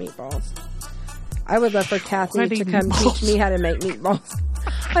meatballs. I would love for Kathy to come teach me how to make meatballs.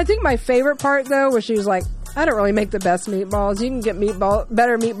 I think my favorite part, though, was she was like, I don't really make the best meatballs. You can get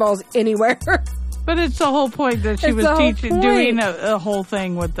better meatballs anywhere. But it's the whole point that she was doing a whole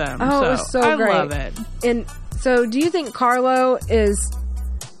thing with them. Oh, it was so great. I love it. And so do you think Carlo is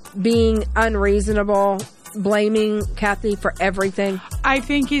being unreasonable, blaming Kathy for everything? I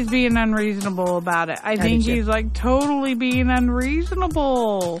think he's being unreasonable about it. I think he's like totally being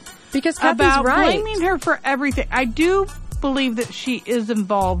unreasonable. Because Kathy's about right. Blaming her for everything. I do believe that she is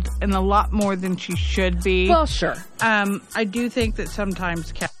involved in a lot more than she should be. Well, sure. I do think that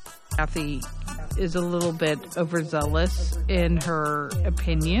sometimes Kathy is a little bit overzealous in her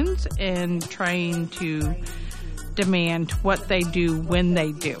opinions and trying to demand what they do when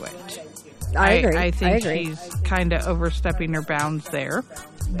they do it. I agree. I think she's kind of overstepping her bounds there.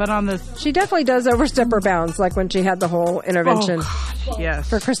 But on this... She definitely does overstep her bounds, like when she had the whole intervention yes.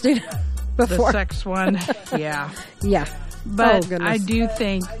 for Christina before. The sex one, yeah. Yeah. But I do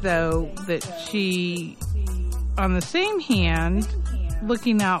think, though, that she, on the same hand,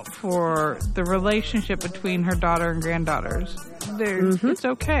 looking out for the relationship between her daughter and granddaughters, it's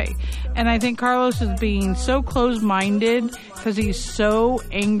okay. And I think Carlos is being so close-minded because he's so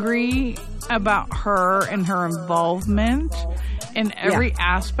angry about her and her involvement in every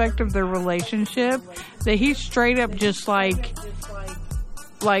aspect of their relationship that he's straight up just like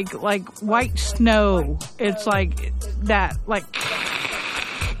white snow. It's like that, like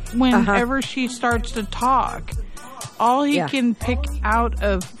whenever she starts to talk, all he can pick out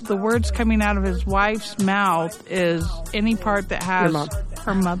of the words coming out of his wife's mouth is any part that has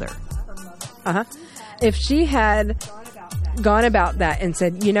her mother. If she had gone about that and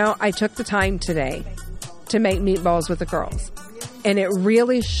said, I took the time today to make meatballs with the girls, and it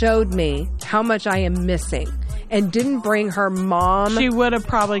really showed me how much I am missing, and didn't bring her mom, she would have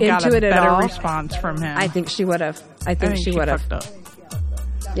probably got a better response from him. I think she would have. I think she would have.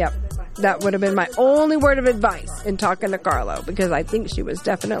 Yep. That would have been my only word of advice in talking to Carlo, because I think she was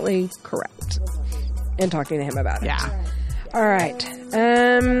definitely correct in talking to him about it. Yeah. All right.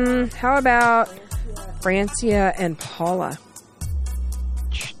 How about Francia and Paula?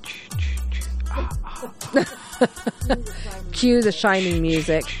 Cue the Shining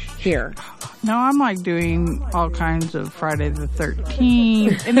music here. No, I'm like doing all kinds of Friday the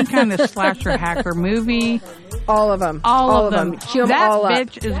 13th, any kind of slasher hacker movie. All of them. All of them. Cue them that all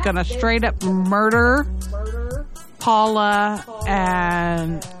bitch up. is going to straight up murder Paula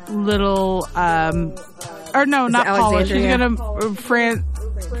and little, or no, not Paula. She's going to,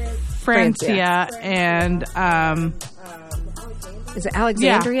 Francia and, is it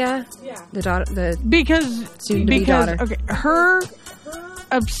Alexandria? Yeah. The daughter, because daughter. Okay, her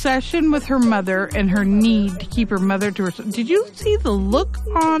obsession with her mother and her need to keep her mother to herself. Did you see the look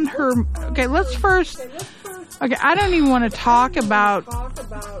on her? Okay, let's first. Okay, I don't even want to talk about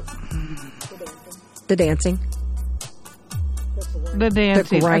the dancing. The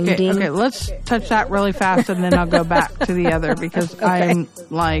dancing. Okay, let's touch that really fast, and then I'll go back to the other, because I'm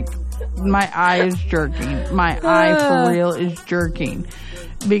like, my eye is jerking. My eye for real is jerking,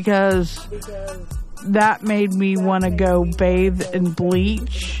 because that made me want to go bathe and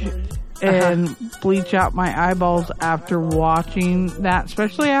bleach and bleach out my eyeballs after watching that,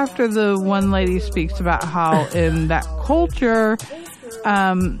 especially after the one lady speaks about how in that culture,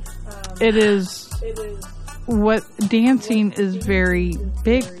 it is what dancing is very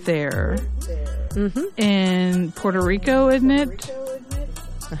big there. In Puerto Rico, isn't it?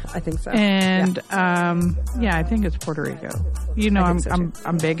 I think so. And I think it's Puerto Rico.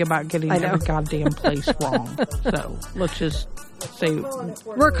 I'm big about getting every goddamn place wrong. So let's just say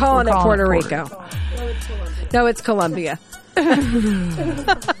we're calling it Puerto Rico. No, it's Colombia.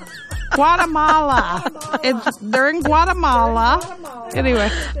 Guatemala. They're in Guatemala. Anyway,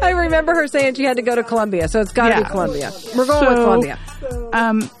 I remember her saying she had to go to Colombia, so it's got to be Colombia. We're going with Colombia.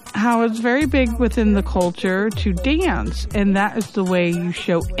 How it's very big within the culture to dance, and that is the way you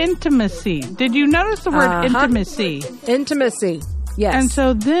show intimacy. Did you notice the word intimacy? Intimacy, yes. And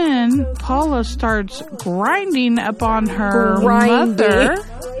so then Paula starts grinding upon her mother.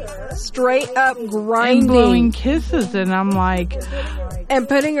 Straight up grinding. And blowing kisses, and I'm like... And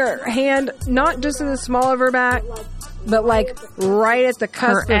putting her hand, not just in the small of her back, but like right at the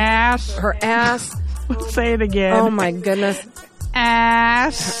cusp her ass. Her ass. Say it again. Oh my goodness.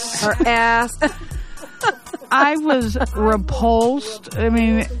 Ass. Her ass. I was repulsed. I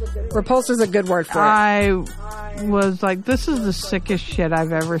mean... Repulsed is a good word for it. I was like, this is the sickest shit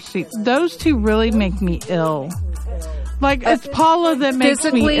I've ever seen. Those two really make me ill. Like, it's Paula that makes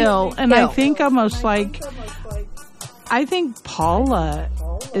me ill. And I think almost like... I think Paula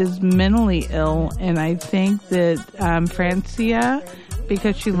is mentally ill. And I think that Francia,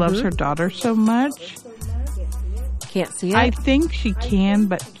 because she loves her daughter so much... Can't see it. I think she can,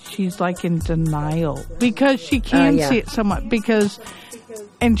 but she's like in denial because she can see it somewhat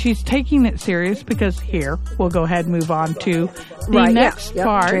and she's taking it serious because here we'll go ahead and move on to the next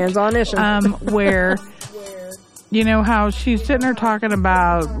part. Transition. Where you know how she's sitting there talking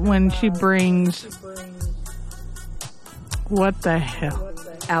about when she brings what the hell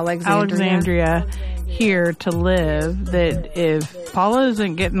Alexandria here to live, that if Paula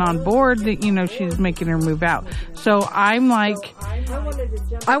isn't getting on board, that she's making her move out. So I'm like,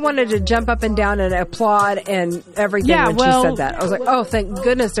 I wanted to jump up and down and applaud and everything when she said that. I was like, oh, thank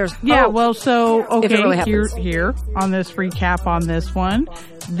goodness there's hope. Yeah, well, so, okay, really here on this recap on this one,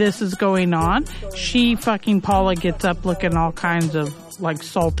 this is going on. Paula gets up looking all kinds of, like,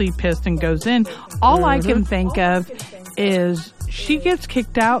 salty, pissed, and goes in. All I can think of is she gets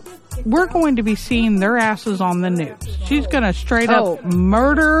kicked out. We're going to be seeing their asses on the news. She's going to straight up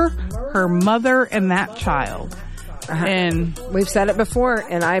murder her mother and that child. And we've said it before,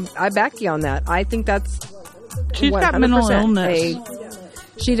 and I back you on that. I think that's she's got mental illness.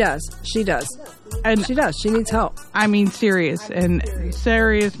 She does. And she does. She needs help. I mean, serious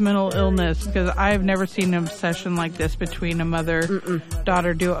mental illness, because I've never seen an obsession like this between a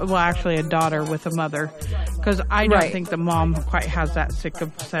mother-daughter duo. Well, actually, a daughter with a mother, because I don't think the mom quite has that sick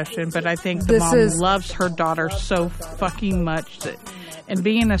obsession, but I think the mom loves her daughter so fucking much that, and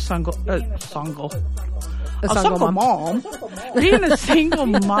being a single mom. Being a single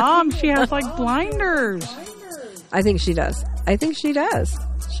mom, she has like blinders. I think she does.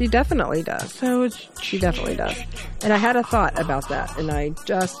 She definitely does. She definitely does. And I had a thought about that, and I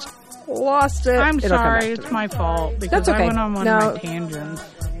just lost it. I'm sorry, it's my fault, because I went on one of my tangents.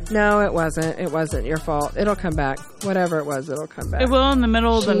 No, it wasn't. It wasn't your fault. It'll come back. Whatever it was, it'll come back. It will in the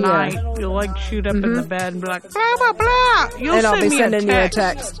middle of the night. You'll like shoot up in the bed and be like, blah, blah, blah. I'll be sending you a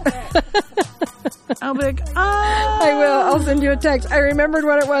text. I'll be like, I will. I'll send you a text. I remembered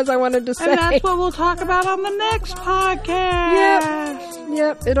what it was I wanted to say. And that's what we'll talk about on the next podcast.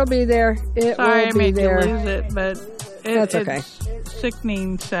 Yep. It'll be there. Sorry, will be there. I made you lose it, but that's okay. It's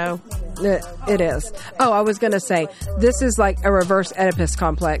sickening, so. It is. Oh, I was going to say, this is like a reverse Oedipus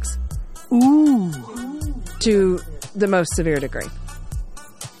complex. Ooh. To the most severe degree.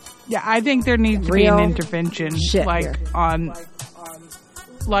 Yeah, I think there needs to be an intervention.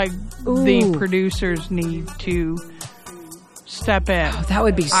 Like, here. The producers need to step in. Oh, that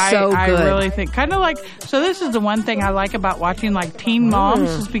would be so good. I really think, kind of like, so this is the one thing I like about watching like Teen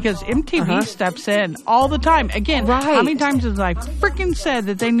Moms is because MTV steps in all the time. Again, how many times have I freaking said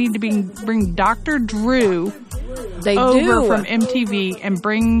that they need to bring Dr. Drew over from MTV and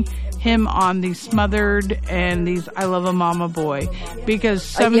bring him on these Smothered and these I Love a Mama Boy, because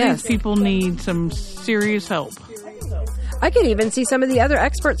some of these people need some serious help. I could even see some of the other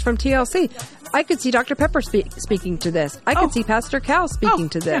experts from TLC. I could see Dr. Pepper speaking to this. I could see Pastor Cal speaking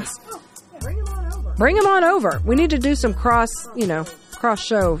to this. Yeah. Bring him on over. We need to do some cross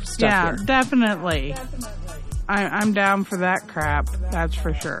show stuff here. Yeah, definitely. I'm down for that crap. That's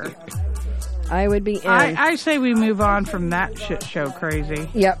for sure. I would be in. I say we move on from that shit show crazy.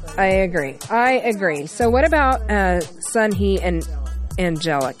 Yep, I agree. So what about Sun Hee and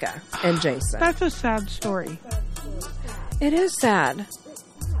Angelica and Jason? That's a sad story. It is sad.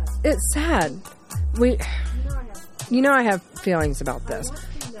 It's sad. I have feelings about this.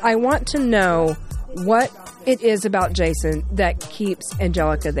 I want to know what it is about Jason that keeps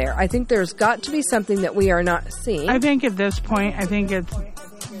Angelica there. I think there's got to be something that we are not seeing. I think at this point, it's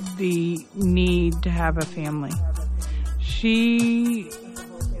the need to have a family. She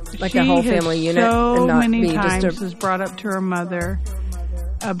a whole family unit, and not many be times just has brought up to her mother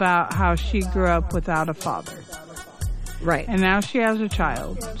about how she grew up without a father. Right. And now she has a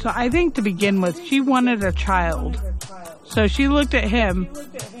child. So I think to begin with, she wanted a child. So she looked at him.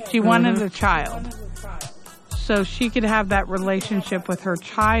 She wanted a child. So she could have that relationship with her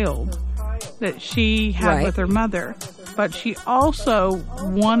child that she had with her mother. But she also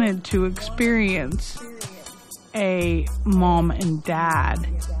wanted to experience a mom and dad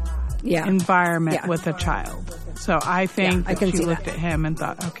environment with a child. So I think that she looked at him and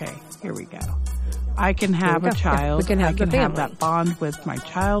thought, okay, here we go. I can have a child. I can have that bond with my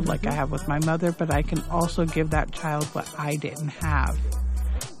child like I have with my mother, but I can also give that child what I didn't have.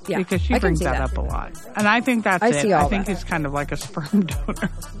 Yeah, because she brings that up a lot. And I think that's it. I think he's kind of like a sperm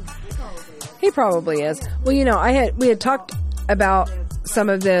donor. He probably is. Well, we had talked about some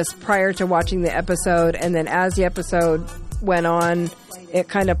of this prior to watching the episode, and then as the episode went on, it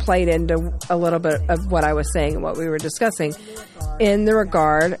kind of played into a little bit of what I was saying and what we were discussing, in the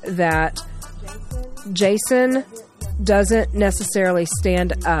regard that Jason doesn't necessarily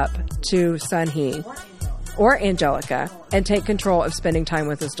stand up to Sun Hee or Angelica and take control of spending time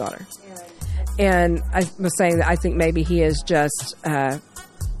with his daughter. And I was saying that I think maybe he is just,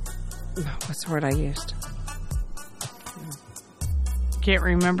 what's the word I used? Can't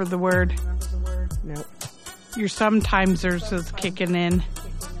remember the word. Nope. Your sometimesers is kicking in.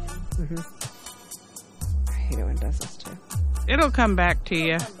 I hate it when it does this too. It'll come back to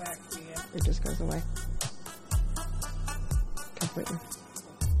you. It just goes away. Completely.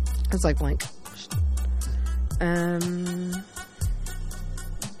 It's like blank.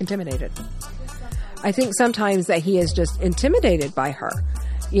 intimidated. I think sometimes that he is just intimidated by her.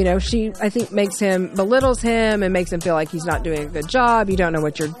 You know, she, I think, belittles him and makes him feel like he's not doing a good job. You don't know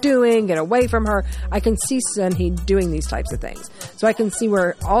what you're doing. Get away from her. I can see Sunhee doing these types of things. So I can see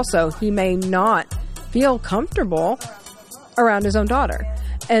where also he may not feel comfortable around his own daughter.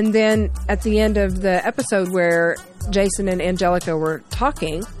 And then at the end of the episode where Jason and Angelica were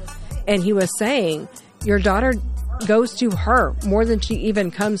talking, and he was saying, your daughter goes to her more than she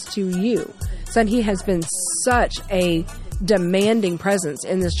even comes to you. Sunhee has been such a demanding presence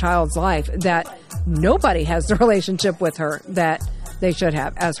in this child's life that nobody has the relationship with her that they should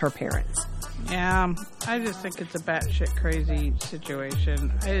have as her parents. Yeah, I just think it's a batshit crazy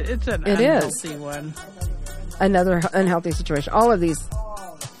situation. It's an unhealthy one. Another unhealthy situation. All of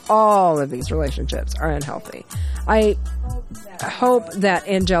these relationships are unhealthy. I hope that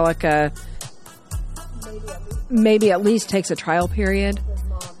Angelica maybe at least takes a trial period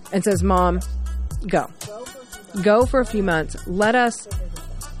and says, Mom, go for a few months. Let us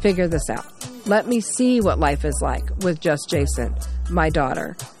figure this out. Let me see what life is like with just Jason, my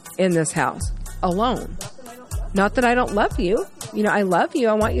daughter, in this house alone. Not that I don't love you. You know, I love you.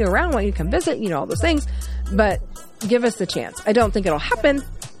 I want you around. I want you to come visit, you know, all those things. But give us the chance. I don't think it'll happen,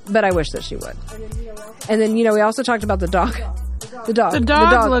 but I wish that she would. And then, you know, we also talked about the dog. The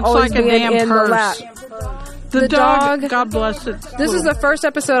dog looks always like a being damn in purse. the lap. The dog, God bless it. This is the first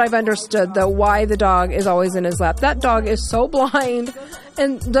episode I've understood why the dog is always in his lap. That dog is so blind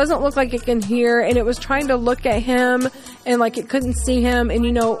and doesn't look like it can hear, and it was trying to look at him and like it couldn't see him. And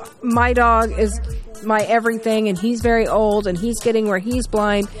you know, my dog is my everything, and he's very old, and he's getting where he's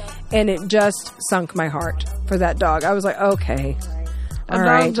blind, and it just sunk my heart for that dog. I was like, okay, all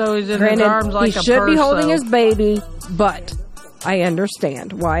right. Dog's always in his arms like a purse. He should be holding his baby, but I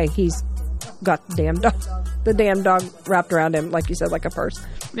understand why he's got the damn dog wrapped around him, like you said, like a purse.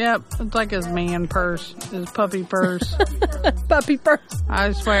 Yep, it's like his man purse, his puppy purse. Puppy purse.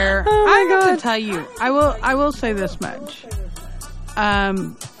 I swear. Oh my I have God. to tell you, I will say this much.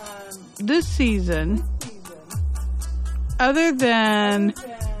 This season, other than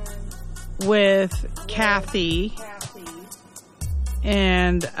with Kathy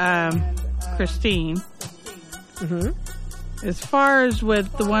and Christine, as far as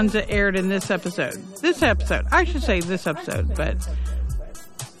with the ones that aired in this episode, I should say this episode, but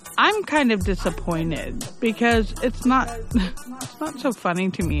I'm kind of disappointed because it's not so funny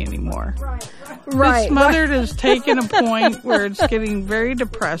to me anymore. Right. This Smothered has taken a point where it's getting very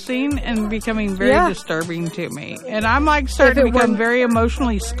depressing and becoming very disturbing to me. And I'm like starting to become very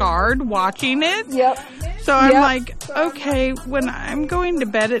emotionally scarred watching it. Yep. So I'm like, okay, when I'm going to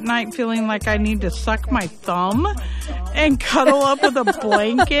bed at night feeling like I need to suck my thumb and cuddle up with a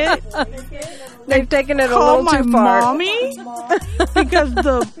blanket. They've taken it a Call little my too far. mommy because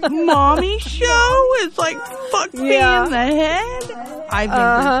the mommy show is like fuck me in the head. I think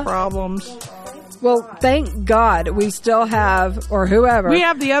there's problems. Well, thank God we still have, or whoever. We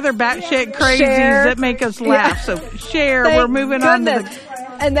have the other batshit crazies Cher. that make us laugh. So Cher, Thank we're moving on to goodness.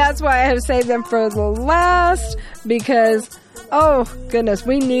 And that's why I have saved them for the last, because, oh goodness,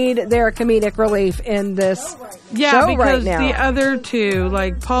 we need their comedic relief in this show because right now. the other two,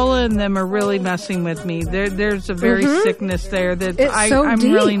 like Paula and them, are really messing with me. There's a very sickness there that I'm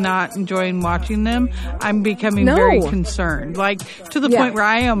deep. really not enjoying watching them. I'm becoming very concerned, like to the point where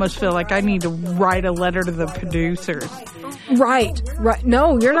I almost feel like I need to write a letter to the producers. Right.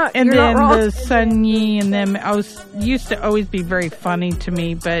 No, you're not. And you're then not wrong. the Sunhee and them, used to always be very funny to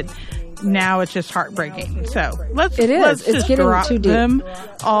me, but now it's just heartbreaking. So let's It's just getting drop too deep. them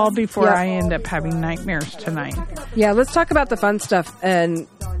all before I end up having nightmares tonight. Yeah, let's talk about the fun stuff and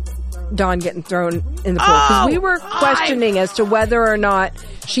Dawn getting thrown in the pool. Because we were questioning as to whether or not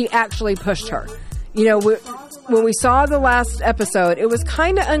she actually pushed her. You know, when we saw the last episode, it was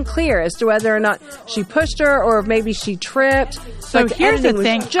kind of unclear as to whether or not she pushed her or if maybe she tripped. So here's the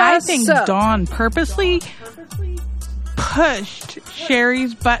thing. I think Dawn purposely pushed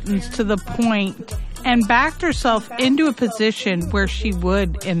Sherry's buttons to the point and backed herself into a position where she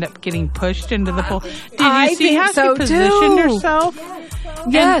would end up getting pushed into the pool. Did you see how she positioned herself?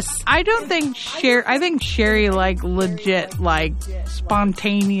 Yes. And I don't think I think Sherry like legit like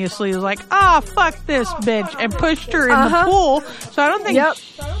spontaneously was like, fuck this bitch, and pushed her in the pool. So I don't think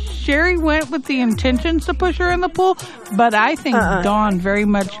Sherry went with the intentions to push her in the pool, but I think Dawn very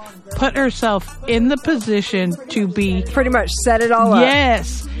much put herself in the position to be pretty much set it all up.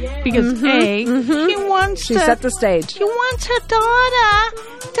 Yes, because she set the stage. She wants her daughter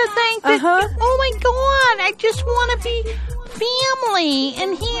to think that, oh my God, I just want to be family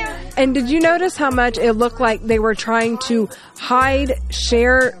in here. And did you notice how much it looked like they were trying to hide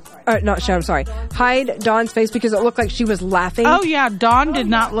hide Dawn's face because it looked like she was laughing? Oh, yeah. Dawn did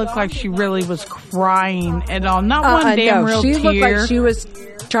not look like she really was crying at all. Not one damn real tear. She looked like she was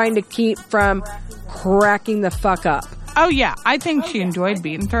trying to keep from cracking the fuck up. Oh, yeah. I think she enjoyed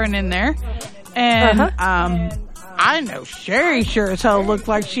being thrown in there. And, I know Sherry sure as hell looked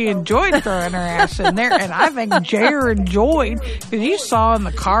like she enjoyed throwing her ass in there, and I think Jer enjoyed, because you saw in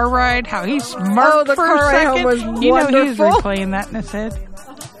the car ride how he smirked for a second. Was you wonderful. Know he was replaying that in his head.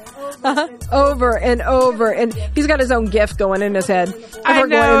 Over and over, and he's got his own gift going in his head. I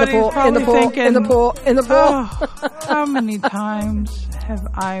know, in the pool. Oh, how many times have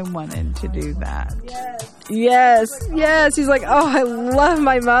I wanted to do that? Yes. He's like, oh, I love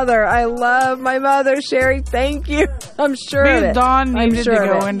my mother. Sherry, thank you. I'm sure of it. Dawn needed to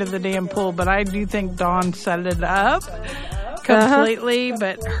go into the damn pool, but I do think Dawn set it up completely.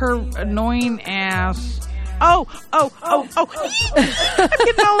 But her annoying ass. Oh. I'm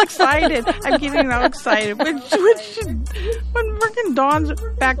getting all excited. When freaking Dawn's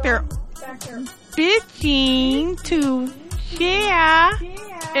back there bitching to Cher,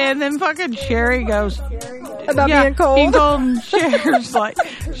 and then fucking Sherry goes about being cold. Being cold, and Sherry's like,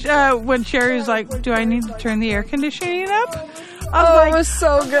 when Sherry's like, do I need to turn the air conditioning up? It was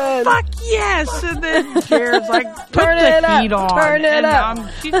so good. Fuck yes. And then Jared's like, put turn the heat on. Turn it up.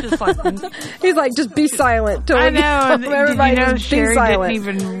 She's just like, he's like, just be silent. I know. And everybody did you know just Sherry be silent.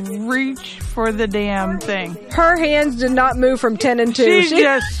 didn't even reach for the damn thing. Her hands did not move from 10 and 2. She's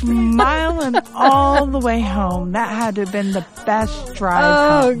just smiling all the way home. That had to have been the best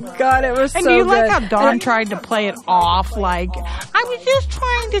drive home. Oh, God, it was and so do you good. like how Dawn tried to play it off like, I was just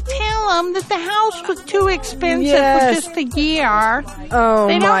trying to tell them that the house was too expensive for just a year. Oh,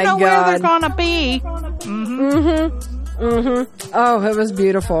 they don't know God. where they're going to be. Oh, it was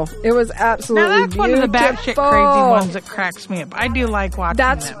beautiful. It was absolutely beautiful. Now, that's one of the batshit crazy ones that cracks me up. I do like watching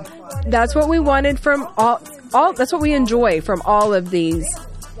them. That's what we wanted from all. That's what we enjoy from all of these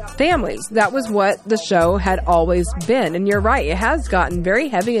families. That was what the show had always been. And you're right. It has gotten very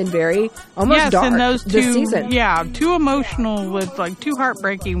heavy and very almost dark and those this two, season. Yeah, too emotional with too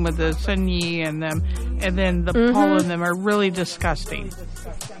heartbreaking with the Sun Yi and them. And then the Paul and them are really disgusting.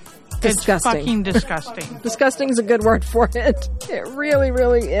 Disgusting. It's fucking disgusting. Disgusting is a good word for it. It really,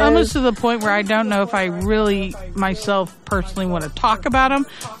 really is. Almost to the point where I don't know if I really, myself, personally want to talk about them.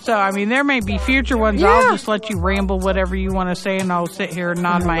 So, I mean, there may be future ones. Yeah. I'll just let you ramble whatever you want to say, and I'll sit here and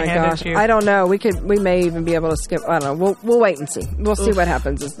nod my head at you. I don't know. We may even be able to skip. I don't know. We'll wait and see. We'll see what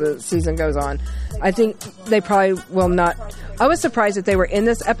happens as the season goes on. I think they probably will not. I was surprised that they were in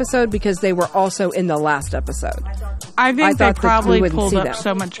this episode because they were also in the last episode. I think they probably pulled up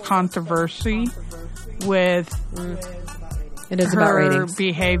so much controversy with it is about her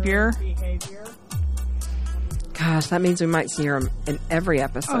behavior. Gosh, that means we might see her in every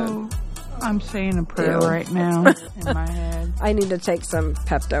episode. Oh, I'm saying a prayer right now in my head. I need to take some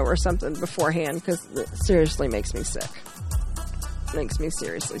Pepto or something beforehand because it seriously makes me sick. Makes me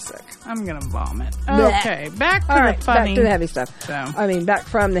seriously sick. I'm going to vomit. Okay, back to the funny. Back to the heavy stuff. Back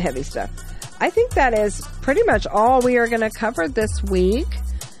from the heavy stuff. I think that is pretty much all we are going to cover this week.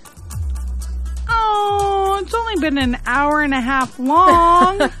 Oh, it's only been an hour and a half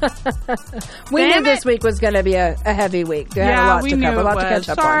long. We knew this week was going to be a heavy week. We had a lot to cover, a lot to catch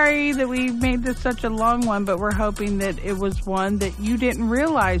up on. Sorry that we made this such a long one, but we're hoping that it was one that you didn't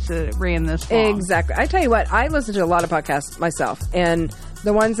realize that it ran this long. Exactly. I tell you what, I listen to a lot of podcasts myself, and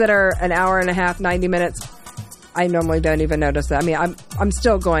the ones that are an hour and a half, 90 minutes, I normally don't even notice that. I mean, I'm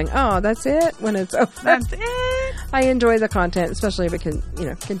still going, oh, that's it when it's over. That's it. I enjoy the content, especially if it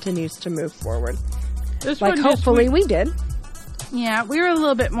continues to move forward. This like hopefully we did. Yeah, we were a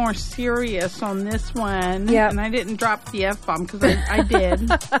little bit more serious on this one. Yeah. And I didn't drop the F-bomb because I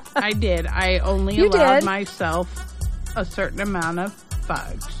did. I did. I only allowed myself a certain amount of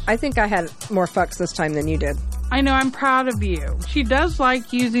fucks. I think I had more fucks this time than you did. I know, I'm proud of you. She does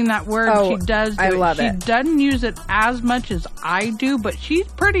like using that word. Oh, she does do I love it. She doesn't use it as much as I do, but she's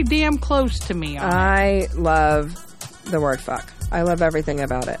pretty damn close to me on I love the word fuck. I love everything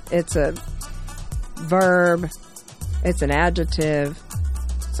about it. It's a verb. It's an adjective.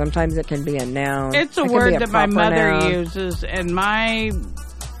 Sometimes it can be a noun. It's a word that my mother uses, and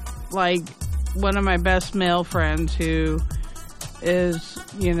one of my best male friends who is,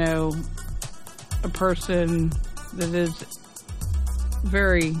 a person that is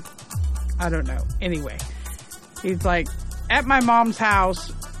very, I don't know. Anyway, he's like, at my mom's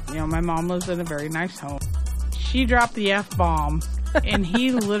house, my mom lives in a very nice home. She dropped the F-bomb, and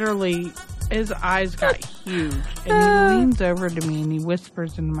he literally, his eyes got huge. And he leans over to me and he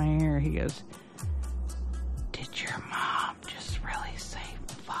whispers in my ear. He goes, "Did your mom just really say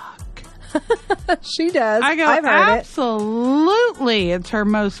fuck?" She does. I go, I've heard absolutely. It's her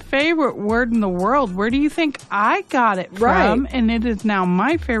most favorite word in the world. Where do you think I got it from? Right. And it is now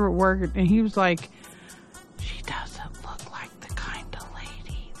my favorite word. And he was like, "She doesn't look like the kind of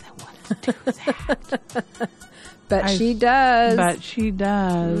lady that would do that." But she does. But she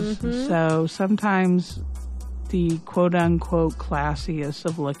does. Mm-hmm. So sometimes the quote-unquote classiest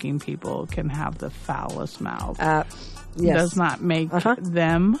of looking people can have the foulest mouth. Yes. Does not make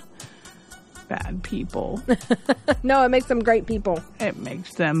them bad people. No, it makes them great people. It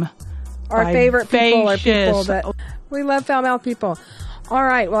makes them Our favorite people are people vivacious. that we love foul-mouthed people. All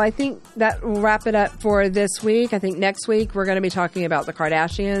right. Well, I think that will wrap it up for this week. I think next week we're going to be talking about the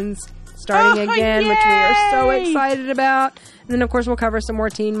Kardashians starting again, which we are so excited about. And then, of course, we'll cover some more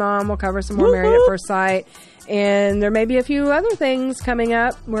Teen Mom. We'll cover some more Married at First Sight. And there may be a few other things coming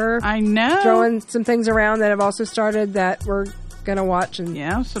up. I know. Throwing some things around that have also started that we're going to watch and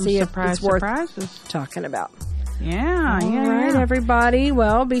some see surprises. if it's worth talking about. Yeah, All right, everybody.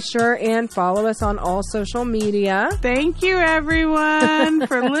 Well, be sure and follow us on all social media. Thank you, everyone,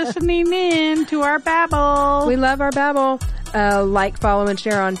 for listening in to our babble. We love our babble. Like, follow, and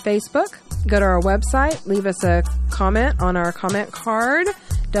share on Facebook. Go to our website. Leave us a comment on our comment card,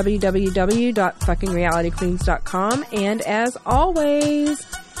 www.fuckingrealityqueens.com. And as always,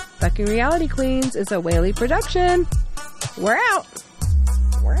 Fucking Reality Queens is a Whaley production. We're out.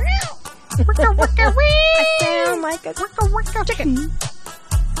 We're out. Wicka, wicka, wee. I sound like a chicken.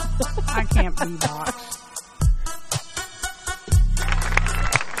 I can't beatbox.